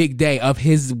the Big Day, of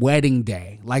his wedding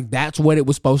day. Like that's what it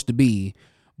was supposed to be.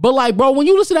 But like, bro, when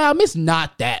you listen to the album, it's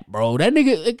not that, bro. That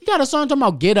nigga, he got a song talking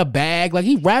about get a bag. Like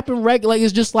he rapping regular. Like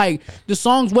it's just like the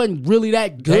songs wasn't really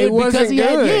that good because he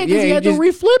had to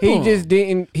reflip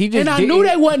them. And I knew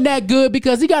they wasn't that good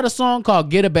because he got a song called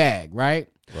Get a Bag, right?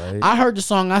 Right. I heard the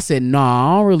song. I said,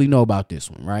 nah, I don't really know about this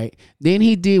one, right? Then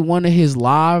he did one of his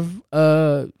live,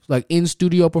 like in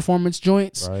studio performance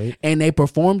joints, right? And they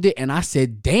performed it, and I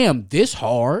said, damn, this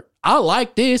hard. I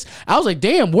like this. I was like,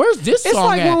 damn, where's this song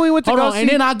like at? When we went to and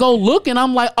then I go look, and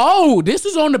I'm like, oh, this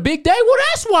is on the Big Day. Well,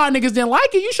 that's why niggas didn't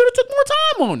like it. You should have took more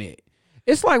time on it.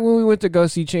 It's like when we went to go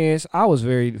see Chance. I was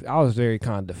very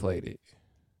kind of deflated.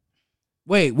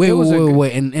 Wait.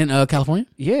 In California?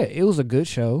 Yeah, it was a good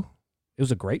show. It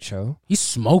was a great show. He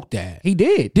smoked that. He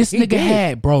did. This nigga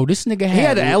had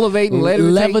the elevating,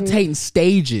 levitating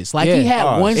stages. Like he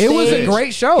had one stage. It was a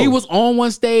great show. He was on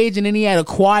one stage and then he had a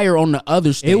choir on the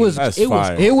other stage. It was a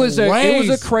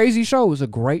crazy show. It was a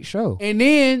great show. And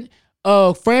then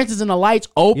Francis and the Lights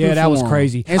opened. Yeah, that was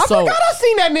crazy. And I forgot I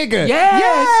seen that nigga.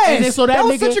 Yes. And then so that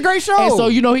was such a great show. And so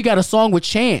he got a song with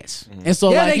Chance. And so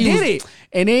they did it.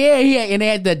 And then they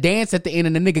had the dance at the end,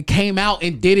 and the nigga came out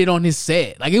and did it on his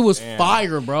set. Like it was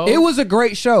fire, bro. It was a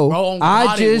great show. Bro,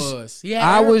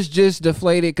 I was just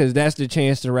deflated because that's the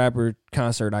Chance the Rapper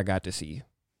concert I got to see.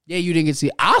 Yeah, you didn't get to see.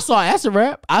 I saw Acid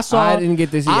Rap. I didn't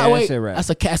get to see Acid Rap. That's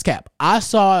a cap. I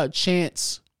saw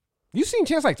Chance. You seen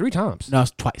Chance like 3 times? No,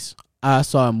 twice. I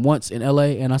saw him once in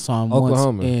LA, and I saw him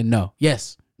Oklahoma. once in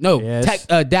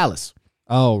Dallas.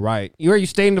 Oh right, you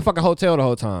stayed in the fucking hotel the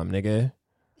whole time, nigga.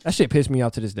 That shit pissed me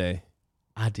off to this day.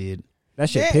 I did.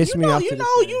 That shit pissed me off.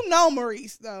 You know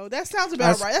Maurice though. That sounds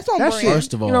about right. That's on brand.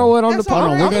 First of all, you know what? We're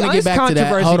gonna get back to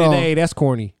that. Hold on. Today. That's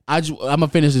corny. I'm gonna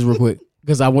finish this real quick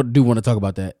because I do want to talk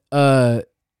about that.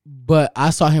 But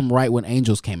I saw him right when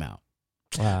Angels came out.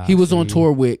 He was on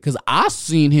tour with, because I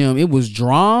seen him. It was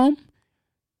Drum,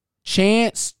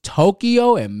 Chance,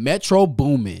 Tokyo, and Metro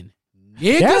Boomin.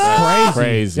 Nigga. That's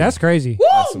crazy. That's crazy.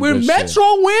 Woo, when Metro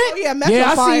went. Oh, yeah, Metro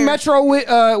I fired. seen Metro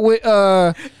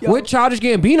with Childish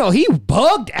Gambino. He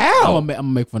bugged out. I'm gonna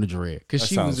make fun of Dread because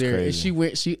she was there. Crazy.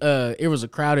 And it was a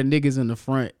crowd of niggas in the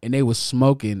front and they was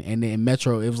smoking. And then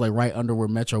Metro, it was like right under where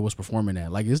Metro was performing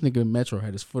at. Like this nigga Metro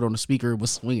had his foot on the speaker,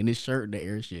 was swinging his shirt in the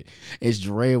air and shit. And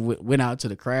Dread went out to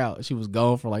the crowd. She was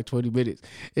gone for like 20 minutes.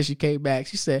 And she came back.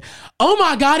 She said, "Oh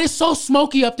my God, it's so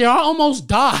smoky up there. I almost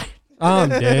died." I'm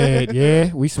dead.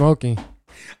 Yeah, we smoking.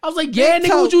 I was like, yeah,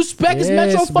 nigga, what you expect? It's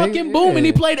Metro fucking Boom, and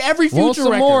he played every Future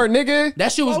record. More, nigga.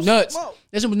 That shit was nuts.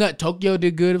 That shit was nuts. Tokyo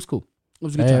did good. It was cool. It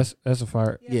was a good time. That's a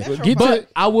fire. Yeah.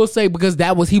 But I will say, because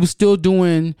he was still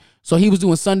doing, so he was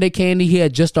doing Sunday Candy. He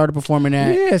had just started performing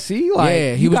that. Yeah, see,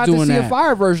 like he was doing to see that. a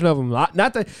fire version of him. Not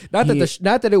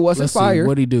that it wasn't fire.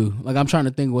 What'd he do? Like I'm trying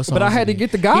to think what song. But I had to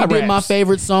get the guy. He did my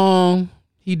favorite song.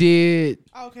 He did.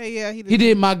 Okay, yeah, he did. He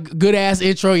did my good ass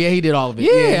intro. Yeah, he did all of it.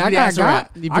 Yeah, I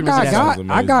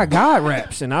got God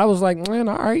raps, and I was like, man,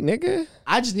 all right, nigga.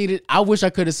 I wish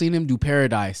I could have seen him do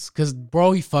Paradise, because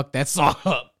bro, he fucked that song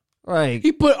up. Like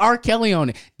he put R. Kelly on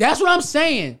it. That's what I'm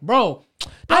saying, bro.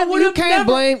 You can't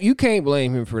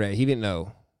blame him for that. He didn't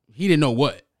know. He didn't know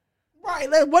what. Right.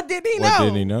 Like, what did he know? What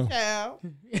did he know? Yeah.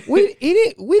 We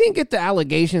didn't get the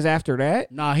allegations after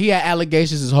that. Nah, he had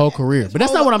allegations his whole career. But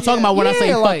that's not what I'm talking about when I say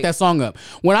he fucked that song up.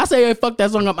 When I say he fucked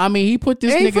that song up, I mean he put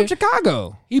this nigga from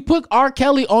Chicago. He put R.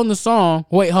 Kelly on the song.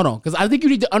 Wait, hold on, because I think you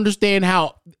need to understand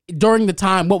how during the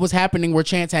time what was happening where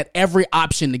Chance had every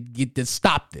option to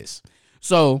stop this.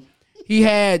 So he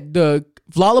had the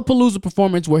Lollapalooza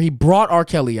performance where he brought R.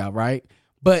 Kelly out, right?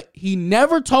 But he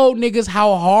never told niggas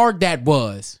how hard that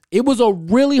was. It was a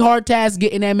really hard task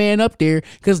getting that man up there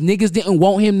because niggas didn't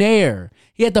want him there.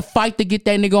 He had to fight to get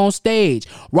that nigga on stage.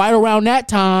 Right around that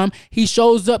time, he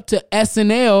shows up to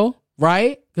SNL,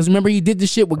 right? Because remember, he did the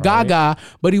shit with Gaga,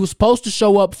 but he was supposed to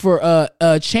show up for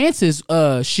Chance's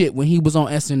shit when he was on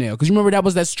SNL. Because you remember that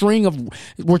was that string of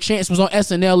where Chance was on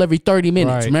SNL every 30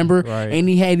 minutes, remember? Right. And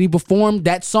he performed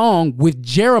that song with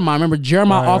Jeremiah. Remember,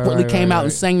 Jeremiah awkwardly came out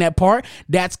and sang that part?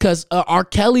 That's because R.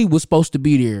 Kelly was supposed to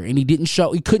be there, and he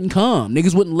couldn't come.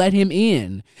 Niggas wouldn't let him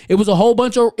in. It was a whole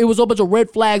bunch of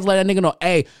red flags like that nigga know,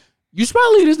 hey, you should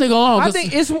probably leave this nigga alone. I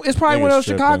think it's probably one of those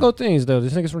Chicago things though.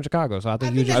 This nigga's from Chicago, so I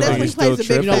think you just plays a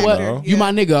big you know what? factor. You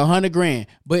my nigga, $100,000.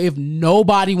 But if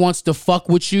nobody wants to fuck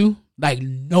with you, like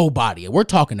nobody, we're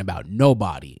talking about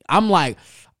nobody. I'm like,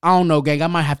 I don't know, gang. I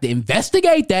might have to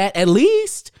investigate that at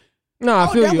least. No, I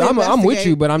feel you. I'm with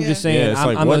you, but I'm just saying. Yeah,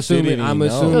 I'm assuming.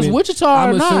 Because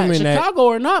Wichita or not, Chicago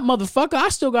or not, motherfucker, I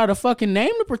still got a fucking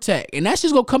name to protect, and that's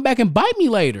just gonna come back and bite me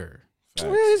later.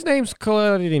 Well, his name's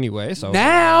clouded anyway. So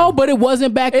now, but it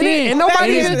wasn't back then. And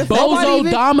nobody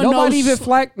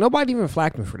even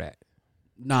flacked me for that.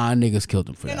 Nah, niggas killed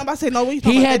him for that. Nobody say no.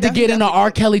 He had to get in the R.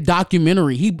 Kelly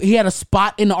documentary. He had a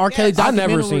spot in the R. Kelly documentary. I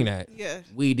never seen that. Yeah,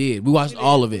 we did. We watched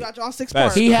all of it. We watched all 6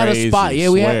 parts. He had a spot. Yeah,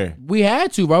 we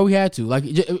had to, bro. We had to. Like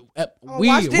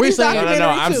we're saying. No.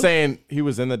 I'm saying he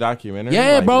was in the documentary.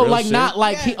 Yeah, like, bro. Like not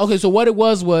like he. Okay, so what it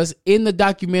was in the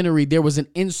documentary there was an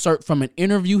insert from an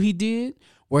interview he did,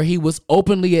 where he was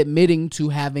openly admitting to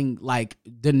having like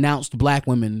denounced black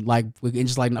women, like and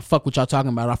just like, nah, fuck what y'all talking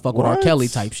about. I fuck with R. Kelly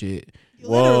type shit.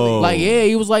 Whoa. Like, yeah,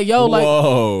 he was like, yo,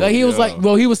 like he was like,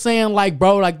 well, he was saying like,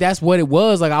 bro, like that's what it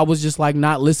was. Like I was just like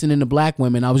not listening to black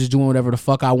women. I was just doing whatever the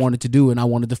fuck I wanted to do, and I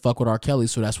wanted to fuck with R. Kelly,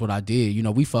 so that's what I did. You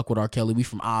know, we fuck with R. Kelly. We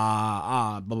from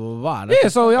blah blah blah. Yeah,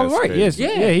 so I was right. Yes,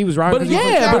 yeah, he was right. But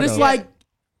but it's like.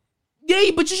 Yeah,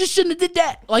 but you just shouldn't have did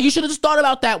that. Like, you should have just thought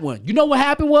about that one. You know what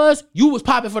happened was you was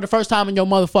popping for the first time in your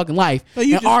motherfucking life,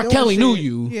 and R. Kelly knew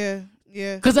you.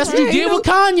 Yeah. Because that's what you did with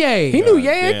Kanye. He knew Ye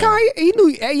and Kanye. He knew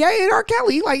Ye and R.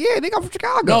 Kelly. He like, yeah, they got from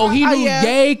Chicago. No, he knew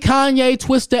Ye, Kanye,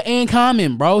 Twista, and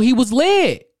Common, bro. He was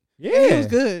lit. Yeah, he was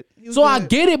good. I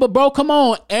get it, but bro, come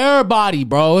on, everybody,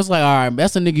 bro. It's like, all right,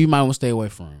 that's a nigga you might want to stay away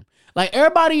from. Like,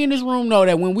 everybody in this room know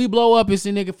that when we blow up, it's a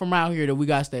nigga from out here that we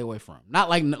gotta stay away from. Not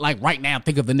like right now,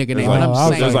 think of the nigga name. Like,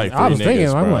 I'm saying, I was thinking,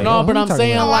 I'm like, no, but I'm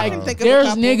saying like,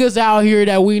 there's niggas out here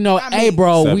that we know. Hey,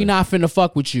 bro, we not finna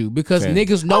fuck with you because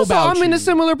niggas know about you. I'm in a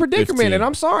similar predicament, and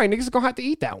I'm sorry, niggas gonna have to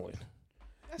eat that one.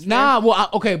 Nah, well,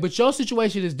 okay, but your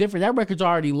situation is different. That record's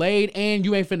already laid, and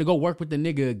you ain't finna go work with the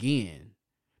nigga again.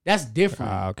 That's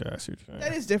different. Okay, I see what you're saying.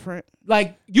 That is different.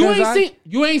 Like you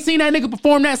ain't seen that nigga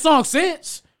perform that song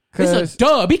since. It's a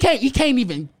dub. He can't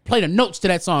even play the notes to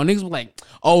that song. Niggas were like,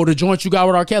 oh, the joint you got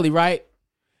with R. Kelly, right?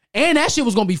 And that shit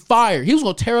was gonna be fire. He was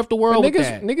gonna tear up the world with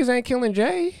that. Niggas ain't killing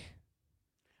Jay.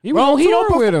 He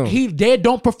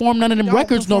don't perform none of them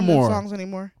records no more. Songs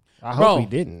anymore. I hope he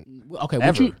didn't. Okay,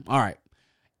 all right.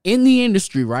 in the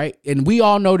industry, right? And we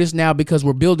all know this now because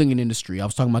we're building an industry. I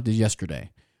was talking about this yesterday.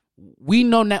 We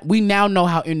now know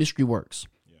how industry works.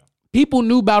 People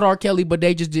knew about R. Kelly, but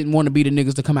they just didn't want to be the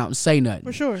niggas to come out and say nothing.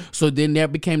 For sure. So then there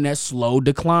became that slow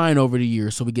decline over the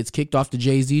years. So he gets kicked off the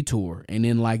Jay-Z tour. And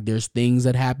then like there's things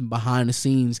that happen behind the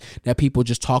scenes that people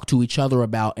just talk to each other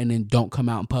about and then don't come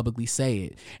out and publicly say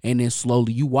it. And then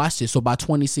slowly you watch it. So by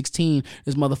 2016,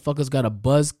 this motherfucker's got a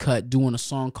buzz cut doing a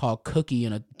song called Cookie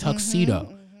in a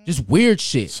tuxedo. Just weird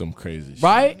shit. Some crazy shit.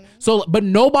 Right? So, but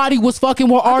nobody was fucking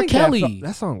with R. Kelly.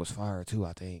 That song was fire too,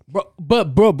 I think. But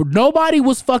nobody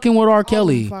was fucking with R.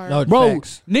 Kelly. No, bro,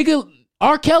 facts. nigga,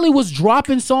 R. Kelly was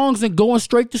dropping songs and going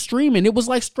straight to streaming. It was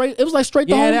like straight the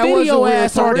home video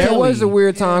ass R. Kelly. That was a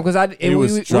weird time because we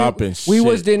was dropping shit.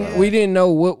 We didn't know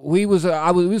what we was.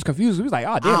 We was confused. We was like,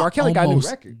 oh damn, R. Kelly got a new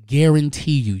record.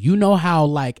 Guarantee you know how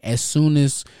like as soon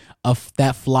as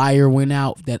that flyer went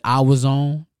out that I was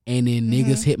on. And then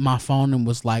niggas hit my phone and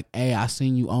was like, hey, I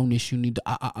seen you on this. You need to,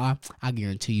 I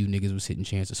guarantee you niggas was hitting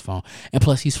Chance's phone. And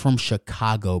plus, he's from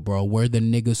Chicago, bro. Where the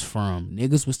niggas from?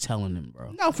 Niggas was telling him,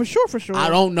 bro. No, for sure. I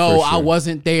don't know. Sure. I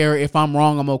wasn't there. If I'm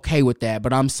wrong, I'm okay with that.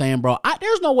 But I'm saying, bro,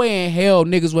 there's no way in hell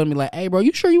niggas would be like, hey, bro,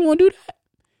 you sure you want to do that?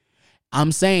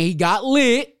 I'm saying he got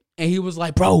lit. And he was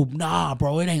like, bro, nah,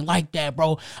 bro, it ain't like that,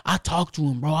 bro. I talked to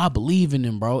him, bro. I believe in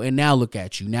him, bro. And now look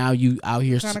at you. Now you out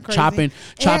here chopping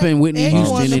Whitney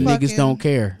Houston and niggas don't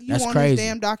care. That's crazy.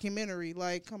 Damn documentary.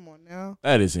 Like, come on now.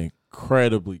 That is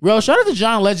incredibly Bro, shout out to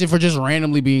John Legend for just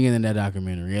randomly being in that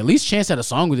documentary. At least Chance had a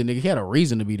song with the nigga. He had a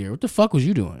reason to be there. What the fuck was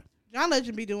you doing? John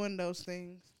Legend be doing those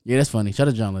things. Yeah, that's funny. Shout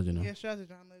out to John Legend, though. Yeah, shout out to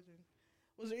John Legend.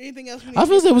 Was there anything else? I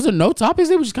feel like there was no topics.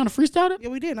 They just kind of freestyled it. Yeah,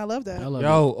 we did. I love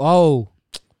that.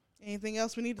 Anything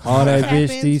else we need to call that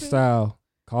bitch freestyle?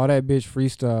 Call that bitch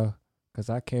freestyle because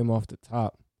I came off the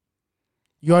top.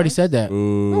 You already said that.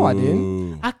 Ooh. No, I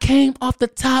didn't. I came off the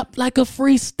top like a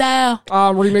freestyle.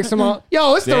 Remix them all.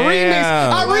 Yo, it's the remix.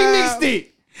 I remixed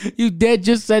it. You dead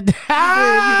just said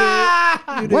that.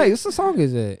 You did. Wait, what's the song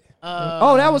is it?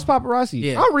 That was Paparazzi.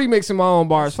 Yeah. I'm remixing my own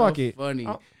bars. Fuck it. Funny.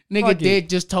 Nigga dead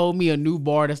just told me a new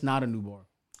bar that's not a new bar.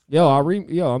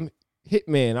 I'm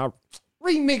Hitman. I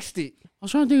remixed it. I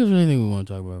was trying to think of anything we want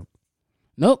to talk about.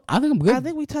 Nope, I think I'm good. I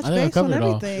think we touched base on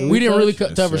everything. We didn't really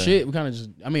cover shit. We kind of just,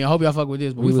 I hope y'all fuck with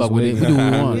this, but we fuck with it. We do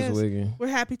what we want. Yes. We're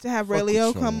happy to have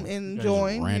Raylio come and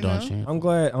join. I'm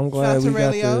glad we got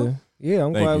Raylio. Yeah,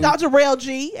 I'm glad. Dr. Rail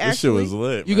G, actually. This shit was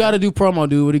lit. You got to do promo,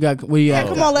 dude. What do you got?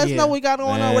 Come on, let us know what we got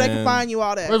going on, where they can find you,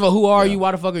 all that. First of all, who are you?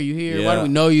 Why the fuck are you here? Why do we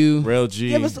know you? Rail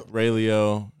G,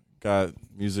 Raylio, got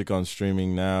music on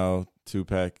streaming now,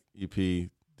 2-pack EP,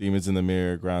 Demons in the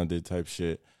Mirror, Grounded type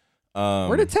shit.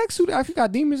 Where the tech suit? I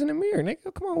got Demons in the Mirror,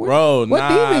 nigga. Come on, bro.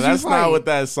 That's not what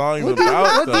that song's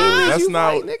about. Though. That's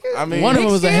not. Fight, nigga? I mean, one of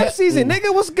them was a season,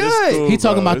 nigga. What's good? Cool, he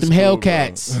talking about them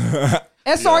Hellcats,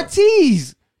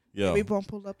 SRTs. Yo, we won't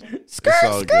pull up. It's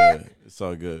all good. It's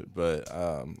all good. But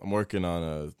I'm working on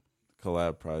a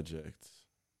collab project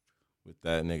with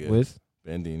that nigga with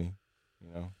Bandini.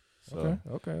 You know. So.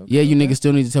 Okay. Yeah, you niggas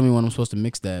still need to tell me when I'm supposed to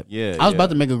mix that. Yeah, I was about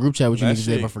to make a group chat with you niggas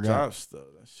today, but I forgot. Drops, though.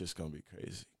 That's just gonna be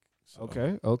crazy. So.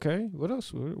 Okay. What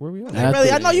else? Where we at?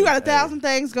 I know you got 1,000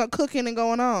 things cooking and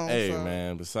going on. Hey,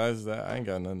 man. Besides that, I ain't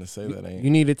got nothing to say that ain't. You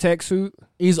need a tech suit?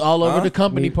 He's all over the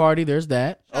company party. There's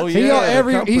that. Oh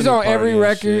yeah, he's on every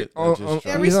record. On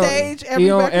every stage.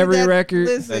 He on every record.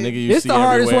 That nigga you it's see the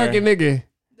hardest everywhere. working nigga.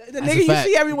 The nigga you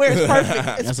see everywhere is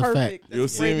perfect. It's That's perfect. You'll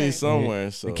see me somewhere.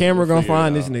 So the camera gonna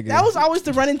find this nigga. That was always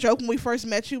the running joke when we first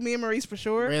met you, me and Maurice for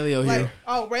sure. Raylio here.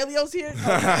 Oh, Raylio's here.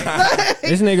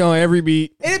 This nigga on every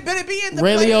beat. It better be in the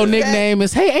Raylio nickname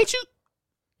is Hey, ain't you?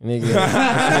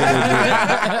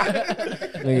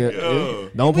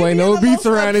 Nigga, don't play no beats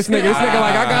around this nigga. This nigga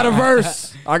like, I got a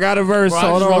verse. Bro,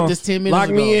 Hold on. This 10 minutes Lock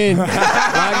ago. me in.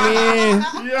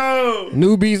 Yo.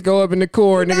 New beats go up in the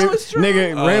core, nigga.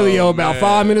 Raylio about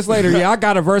 5 minutes later. Yeah, I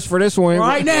got a verse for this one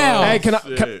right now. Hey, can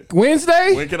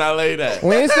Wednesday? When can I lay that?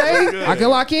 Wednesday? I can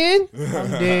lock in. I'm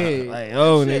dead. Like,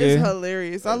 nigga, it's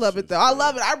hilarious. I love it though. I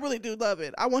love it. I really do love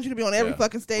it. I want you to be on every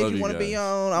fucking stage you want to be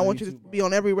on. I want you to be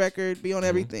on every record, be on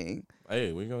everything.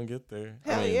 Hey, we're gonna get there.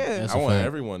 Hell yeah. I want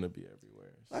everyone to be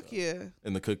everywhere. Fuck yeah.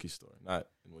 In the cookie store, not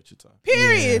in Wichita.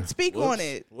 Period. Speak on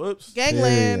it. Whoops.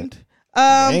 Gangland.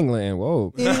 Gangland.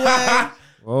 Whoa. Anyway.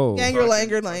 Whoa.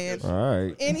 Langerland. All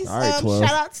right. Any All right,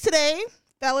 shout outs today,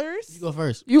 fellers? You go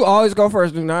first. You always go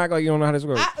first. Do not act like you don't know how this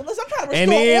works. Listen, I'm trying to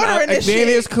restore order in this shit.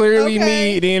 Then it's clearly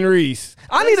me, then Reese.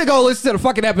 I need to go listen to the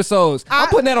fucking episodes. I'm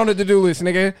putting that on the to-do list,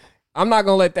 nigga. I'm not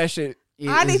gonna let that shit.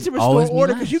 I need to restore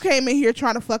order because you came in here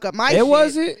trying to fuck up my shit.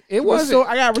 It wasn't.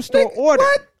 I gotta restore order.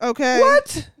 What? Okay.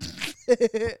 What?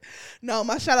 No,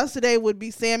 my shout outs today would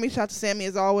be Sammy. Shout out to Sammy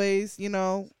as always. You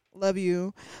know, love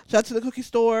you. Shout out to the cookie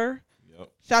store. Yep.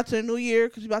 Shout out to the New Year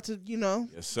because we about to,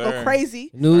 yes, go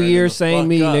crazy. New Year, same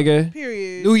me, nigga.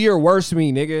 Period. New Year, worse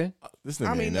me, nigga. This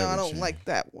nigga I don't like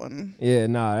that one. Yeah,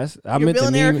 nah, I Your meant to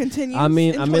meme. Continues I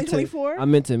mean, in I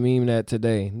meant to meme that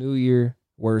today. New Year,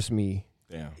 worse me.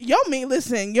 Damn.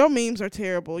 Your memes are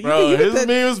terrible. His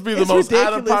memes be the most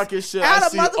out of pocket shit I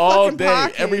see all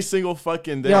day, every single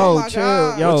fucking day. Yo,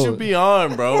 chill. Yo, what you be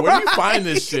on, bro? Where do you find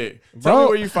this shit? Tell me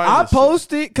where you find this shit. I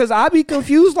post it because I be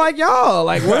confused like y'all.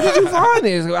 Like, where did you find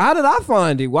this? How did I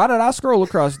find it? Why did I scroll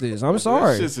across this? I'm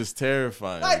sorry. This shit is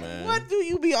terrifying, like, man. What do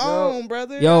you be on,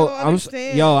 brother?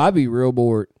 I be real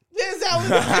bored.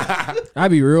 I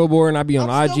be real bored and I be on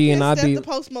IG and I be the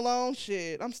Post Malone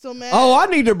shit. I'm still mad. Oh, I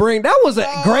need to bring that was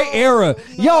a great era.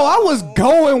 Yo, I was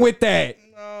going with that.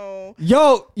 No.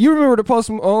 Yo, you remember the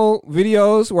Post Malone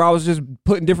videos where I was just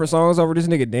putting different songs over this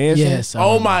nigga dancing? Yes.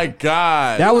 Oh my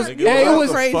god. That was it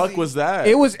was crazy. What the fuck was that?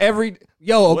 It was every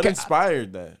What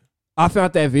inspired that? I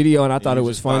found that video and I thought it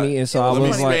was funny, and so I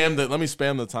was like, let me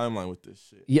spam the timeline with this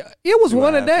shit. Yeah, it was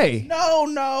one a day.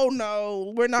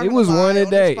 No, we're not. It was one a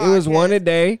day. It was one a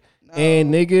day.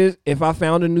 And niggas, if I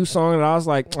found a new song and I was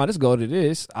like, let's go to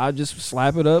this, I just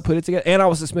slap it up, put it together, and I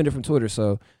was suspended from Twitter.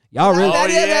 So y'all really,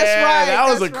 that's right. That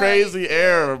was a crazy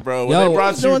era, bro. When they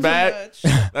brought you back,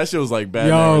 that shit was like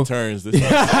Batman Returns. This I'm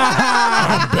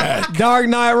back. Dark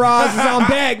Knight Rises, I'm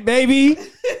back, baby.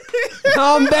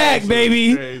 I'm back,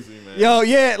 baby. Crazy, man. Yo,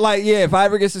 if I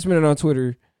ever get suspended on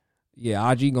Twitter,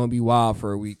 IG gonna be wild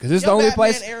for a week because it's the only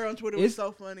place. Era on Twitter was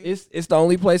so funny. It's the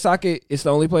only place I could. It's the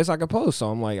only place I could post. So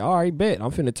I'm like, all right, bet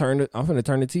I'm finna turn the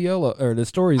TL up, or the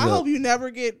stories. I up. hope you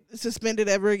never get suspended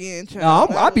ever again.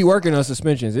 Child. No, I'll be working on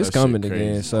suspensions. It's coming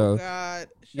again. So God,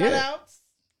 shout outs.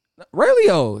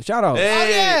 Raylio, shout out.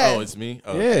 Hey, it's me.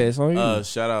 Oh, yeah, it's on you.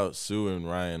 Shout out Sue and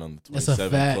Ryan on the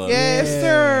 27 Club. Yes,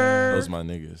 sir. Those my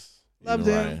niggas. Love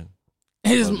them.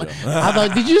 I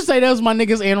thought, did you say that was my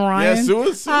niggas and Ryan? Yeah,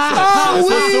 Suicide.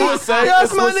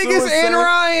 That's my niggas and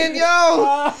Ryan,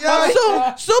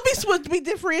 yo. So be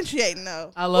differentiating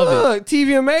though. I love it.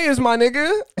 TVMA is my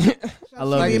nigga. I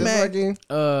love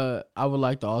it. I would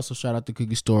like to also shout out the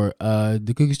Cookie Store.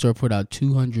 The Cookie Store put out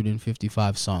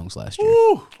 255 songs last year.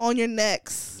 Ooh, on your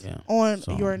necks. Yeah. On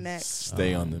your necks.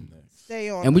 Stay on them necks.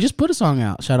 And we just put a song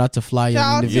out. Shout out to Fly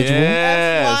Young Individual.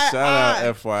 Yeah, shout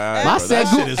out FYI. My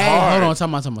shit is hard. Hold on,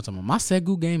 time out. My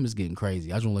Segu game is getting crazy.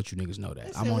 I just want to let you niggas know that.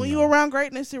 Listen, when you around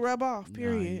greatness, it rub off.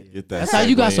 Period. Get That's how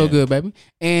you got so good, baby.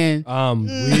 And Fly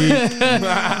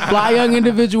Young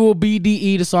Individual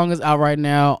BDE. The song is out right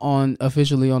now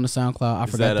officially on the SoundCloud.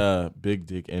 Is that Big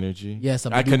Dick Energy? Yes,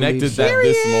 I connected that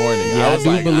this morning. Yeah, I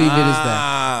do believe it is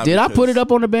that. Did I put it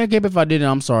up on the Bandcamp? If I didn't,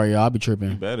 I'm sorry, y'all. I'll be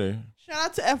tripping. You better. Shout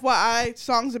out to FYI,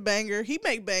 Song's a banger. He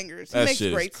make bangers. He makes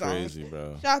great songs. Crazy,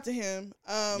 bro. Shout out to him.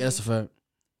 That's a fact.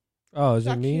 Oh, is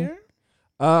it me?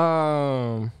 What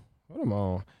am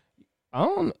I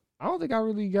on? I don't think I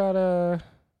really got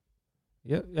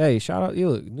Yep. Hey, shout out.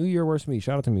 Look, New Year worse me.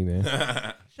 Shout out to me, man.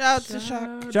 Shout out to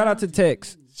Shock. Shout out to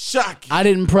Tex. Shock. I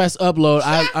didn't press upload.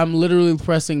 I'm literally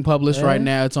pressing publish right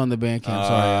now. It's on the Bandcamp.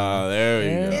 Sorry. There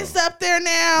we go. It's up there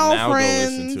now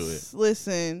friends. Go listen to it.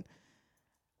 Listen.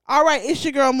 All right, it's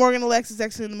your girl Morgan Alexis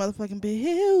X in the motherfucking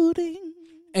building.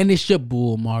 And it's your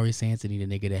bull, Maurice Anthony, the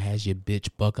nigga that has your bitch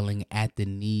buckling at the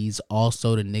knees.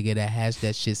 Also, the nigga that has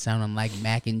that shit sounding like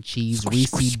mac and cheese.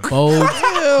 Reese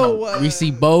Bogues.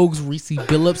 Reese Bogues, Reese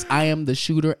Billups. I am the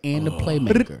shooter and the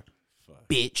playmaker.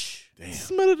 Bitch.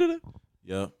 Damn.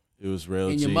 Yep. It was real.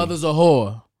 And your mother's a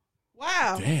whore.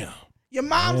 Wow. Damn. Your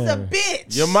mom's a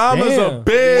bitch. Your mama's a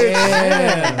bitch.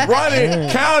 Yeah. Run it.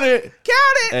 Count it. Count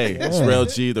it. Hey, it's Real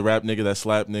G, the rap nigga that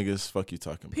slap niggas. Fuck you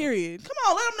talking about. Period. Come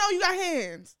on, let them know you got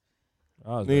hands.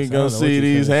 Nigga gonna see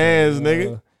these hands,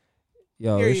 nigga.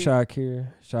 Yo, it's Shock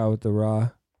here. Shock with the raw.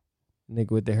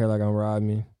 Nigga with the hair like I'm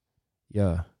Rodman.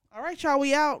 Yeah. All right, y'all.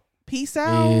 We out. Peace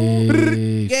out.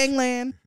 Gangland.